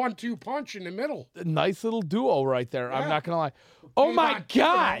 1-2 punch in the middle. A nice little duo right there. Yeah. I'm not going to lie. Oh, my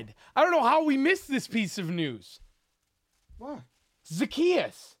God. I don't know how we missed this piece of news. What?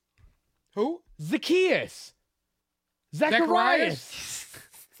 Zacchaeus. Who? Zacchaeus. Zacharias.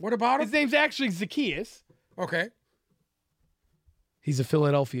 What about him? His name's actually Zacchaeus. Okay. He's a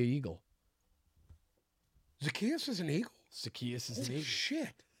Philadelphia Eagle. Zacchaeus is an Eagle? Zacchaeus is an Eagle.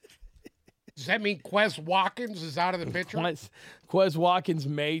 Shit. Does that mean Quez Watkins is out of the picture? Quez Watkins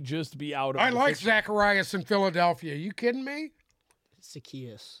may just be out of the picture. I like Zacharias in Philadelphia. You kidding me?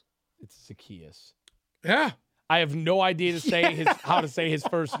 Zacchaeus. It's Zacchaeus. Yeah. I have no idea how to say his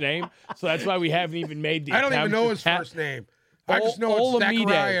first name, so that's why we haven't even made the attempt. I don't even know his first name. I just know it's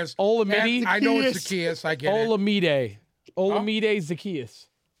Zacharias. Olamide. I know it's Zacchaeus. I get it. Olamide Zacchaeus.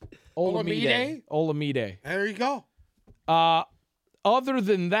 Olamide. There you go. Other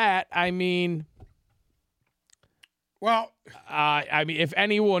than that, I mean, if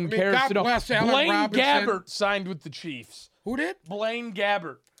anyone cares to know, Blaine Gabbert signed with the Chiefs. Who did? Blaine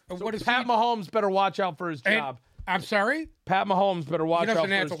Gabbert. So what is Pat Mahomes better watch out for his job. I'm sorry? Pat Mahomes better watch out for his job.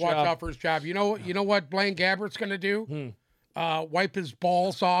 He doesn't have to watch out for his job. You know what Blaine Gabbert's going to do? Wipe his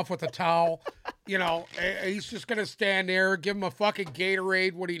balls off with a towel. He's just going to stand there, give him a fucking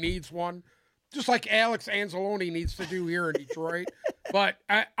Gatorade when he needs one. Just like Alex Anzalone needs to do here in Detroit. But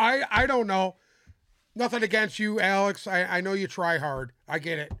I don't know. Nothing against you, Alex. I know you try hard. I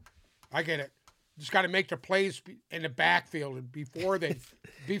get it. Just got to make the plays in the backfield before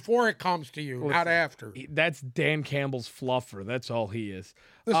it comes to you, not after. That's Dan Campbell's fluffer. That's all he is.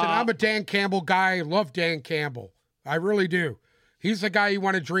 Listen, I'm a Dan Campbell guy. I love Dan Campbell. I really do. He's the guy you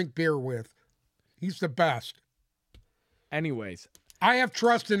want to drink beer with. He's the best. Anyways. I have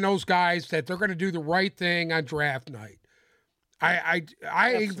trust in those guys that they're going to do the right thing on draft night. I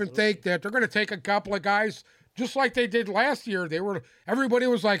even think that they're going to take a couple of guys just like they did last year. Everybody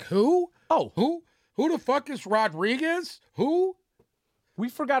was like, who? Oh. Who the fuck is Rodriguez? Who? We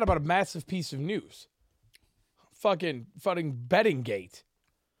forgot about a massive piece of news. Fucking betting gate.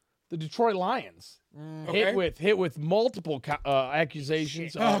 The Detroit Lions hit with multiple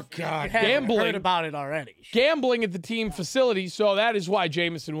accusations of gambling. Heard about it already. Gambling at the team facility. So that is why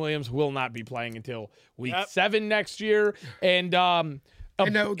Jameson Williams will not be playing until week 7 next year. And the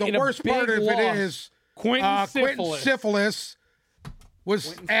worst part of it is Quentin Syphilis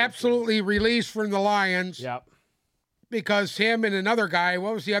was absolutely released from the Lions. Yep. Because him and another guy,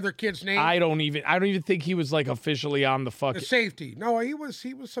 what was the other kid's name? I don't even think he was like officially on the fucking safety. No, he was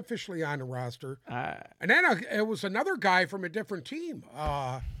officially on the roster. And then it was another guy from a different team.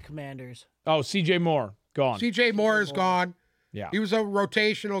 Commanders. Oh, CJ Moore gone. CJ Moore is gone. Yeah, he was a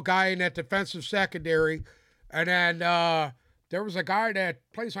rotational guy in that defensive secondary, and then there was a guy that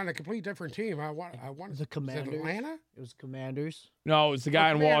plays on a completely different team. I want the Commanders. Was it Atlanta? It was Commanders. No, it was the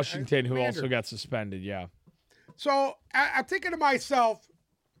guy in Washington who also got suspended. Yeah. So I'm thinking to myself,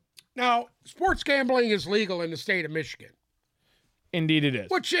 now, sports gambling is legal in the state of Michigan. Indeed it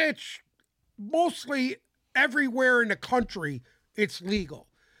is. Which it's mostly everywhere in the country, it's legal.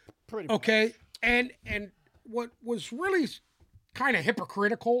 Pretty much. And what was really kind of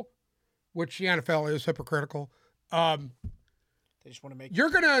hypocritical, which the NFL is hypocritical, they just want to make you're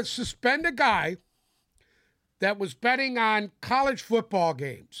going to suspend a guy that was betting on college football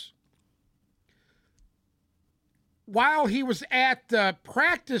games while he was at the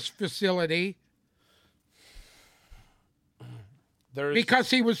practice facility because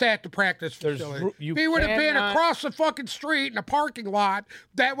he was at the practice facility. If he would have been across the fucking street in a parking lot,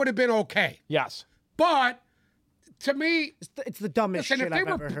 that would have been okay. Yes. But to me, it's the dumbest shit I've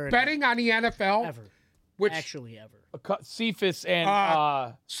ever heard. If they were betting on the NFL, ever. Which Actually ever. Cephas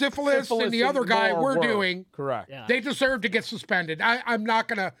and Syphilis and the other guy we're doing. Correct. Yeah. They deserve to get suspended. I'm not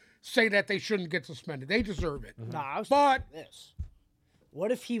going to say that they shouldn't get suspended. They deserve it. No, I was but this.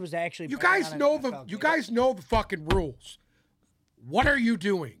 What if he was actually? You guys know the fucking rules. What are you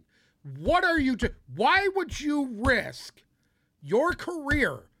doing? What are you doing? Why would you risk your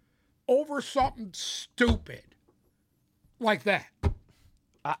career over something stupid like that?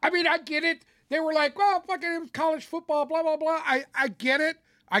 I mean, I get it. They were like, well, fucking it was college football, blah, blah, blah. I get it.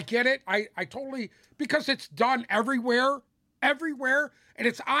 I totally, because it's done everywhere, and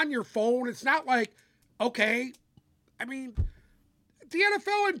it's on your phone. It's not like, okay, I mean, the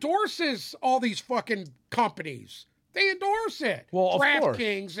NFL endorses all these fucking companies. They endorse it. Well,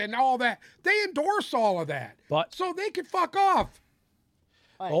 DraftKings and all that. They endorse all of that. But so they can fuck off.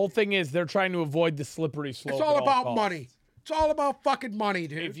 The whole thing is they're trying to avoid the slippery slope. It's all about money. It's all about fucking money,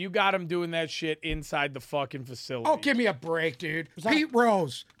 dude. If you got him doing that shit inside the fucking facility. Oh, give me a break, dude. Pete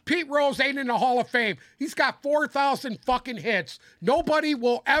Rose. Pete Rose ain't in the Hall of Fame. He's got 4,000 fucking hits. Nobody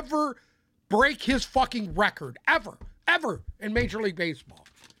will ever break his fucking record. Ever in Major League Baseball.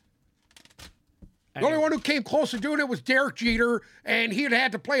 The only one who came close to doing it was Derek Jeter, and he'd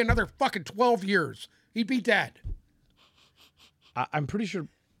had to play another fucking 12 years. He'd be dead. I'm pretty sure.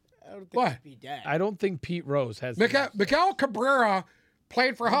 I don't think he'd be dead. I don't think Pete Rose has. Miguel Cabrera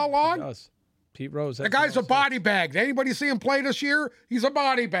played for how long? He does. Pete Rose. The guy's a body bag. Did anybody see him play this year? He's a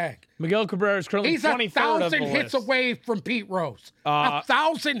body bag. Miguel Cabrera is currently 23rd of the list. He's 1,000 hits away from Pete Rose.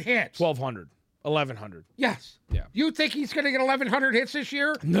 1,000 hits. 1,200. 1,100. Yes. Yeah. You think he's going to get 1,100 hits this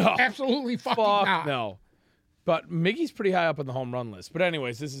year? No. Absolutely fucking not. No. But Miggy's pretty high up on the home run list. But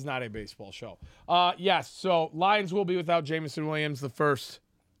anyways, this is not a baseball show. Yes, so Lions will be without Jameson Williams the first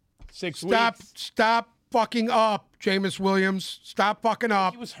 6 weeks. Stop fucking up, Jameis Williams. Stop fucking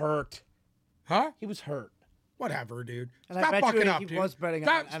up. He was hurt. Huh? He was hurt. Whatever, dude. And Stop fucking up, dude. He was betting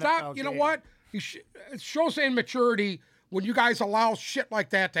on an Stop. NFL You know game. what? It shows immaturity when you guys allow shit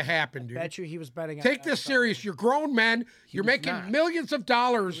like that to happen, dude. Bet you he was betting on Take this serious. You're grown men. You're making millions of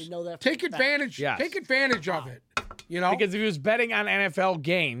dollars. We know that Take for a fact. advantage. Yes. Take advantage of it. You know? Because if he was betting on NFL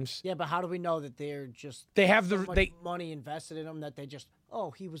games, Yeah, but how do we know that they're just they have so much money invested in them that they just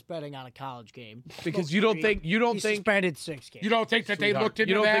he was betting on a college game because you don't think he suspended 6 games. You don't think that they looked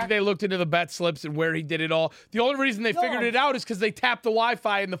into that? You don't think they looked into the bet slips and where he did it all? The only reason they figured it out is because they tapped the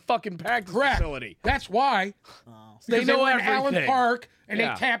Wi-Fi in the fucking practice facility. That's why. They know were in everything. Allen Park and they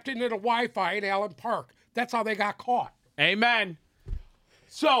tapped into the Wi-Fi in Allen Park. That's how they got caught. Amen.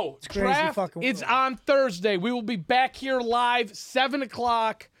 So, draft is on Thursday. We will be back here live, 7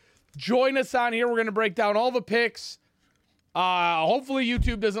 o'clock. Join us on here. We're going to break down all the picks. Hopefully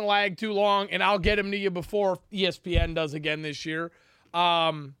YouTube doesn't lag too long, and I'll get them to you before ESPN does again this year.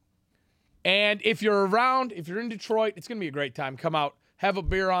 And if you're around, if you're in Detroit, it's going to be a great time. Come out, have a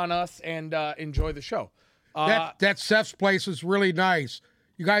beer on us, and enjoy the show. That Seth's place is really nice.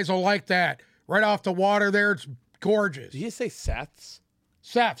 You guys will like that. Right off the water there, it's gorgeous. Did you say Seth's?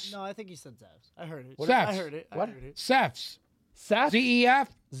 Seth's. No, I think he said Zevs. I heard it. Seth's. I heard it. What? Seth's. Seth? Z-E-F?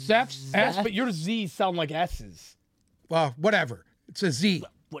 Seth's. Yes, but your Z's sound like S's. Well, whatever. It's a Z.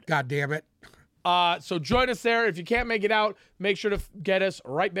 God damn it. So join us there. If you can't make it out, make sure to get us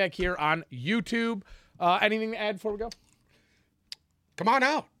right back here on YouTube. Anything to add before we go? Come on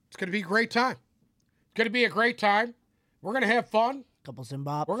out. It's going to be a great time. It's going to be a great time. We're going to have fun. Couple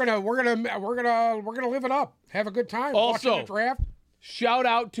Zimbabwe. We're gonna live it up. Have a good time. Also, watching the draft. Shout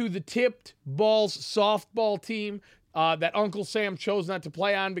out to the Tipped Balls softball team that Uncle Sam chose not to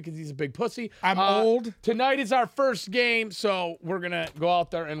play on because he's a big pussy. I'm old. Tonight is our first game, so we're gonna go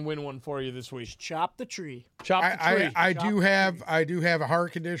out there and win one for you this week. Chop the tree. Chop the tree. I do have a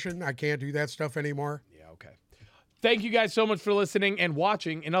heart condition. I can't do that stuff anymore. Yeah, okay. Thank you guys so much for listening and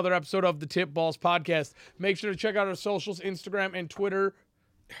watching another episode of the Tip Balls Podcast. Make sure to check out our socials, Instagram and Twitter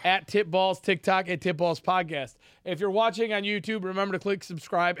at Tip Balls, TikTok at Tip Balls Podcast. If you're watching on YouTube, remember to click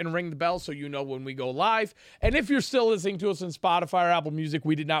subscribe and ring the bell so you know when we go live. And if you're still listening to us on Spotify or Apple Music,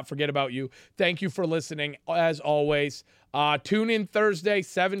 we did not forget about you. Thank you for listening, as always. Tune in Thursday,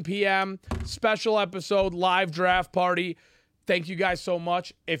 7 p.m., special episode, live draft party. Thank you guys so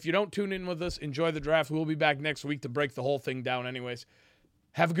much. If you don't tune in with us, enjoy the draft. We'll be back next week to break the whole thing down anyways.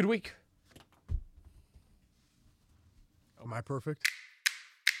 Have a good week. Am I perfect?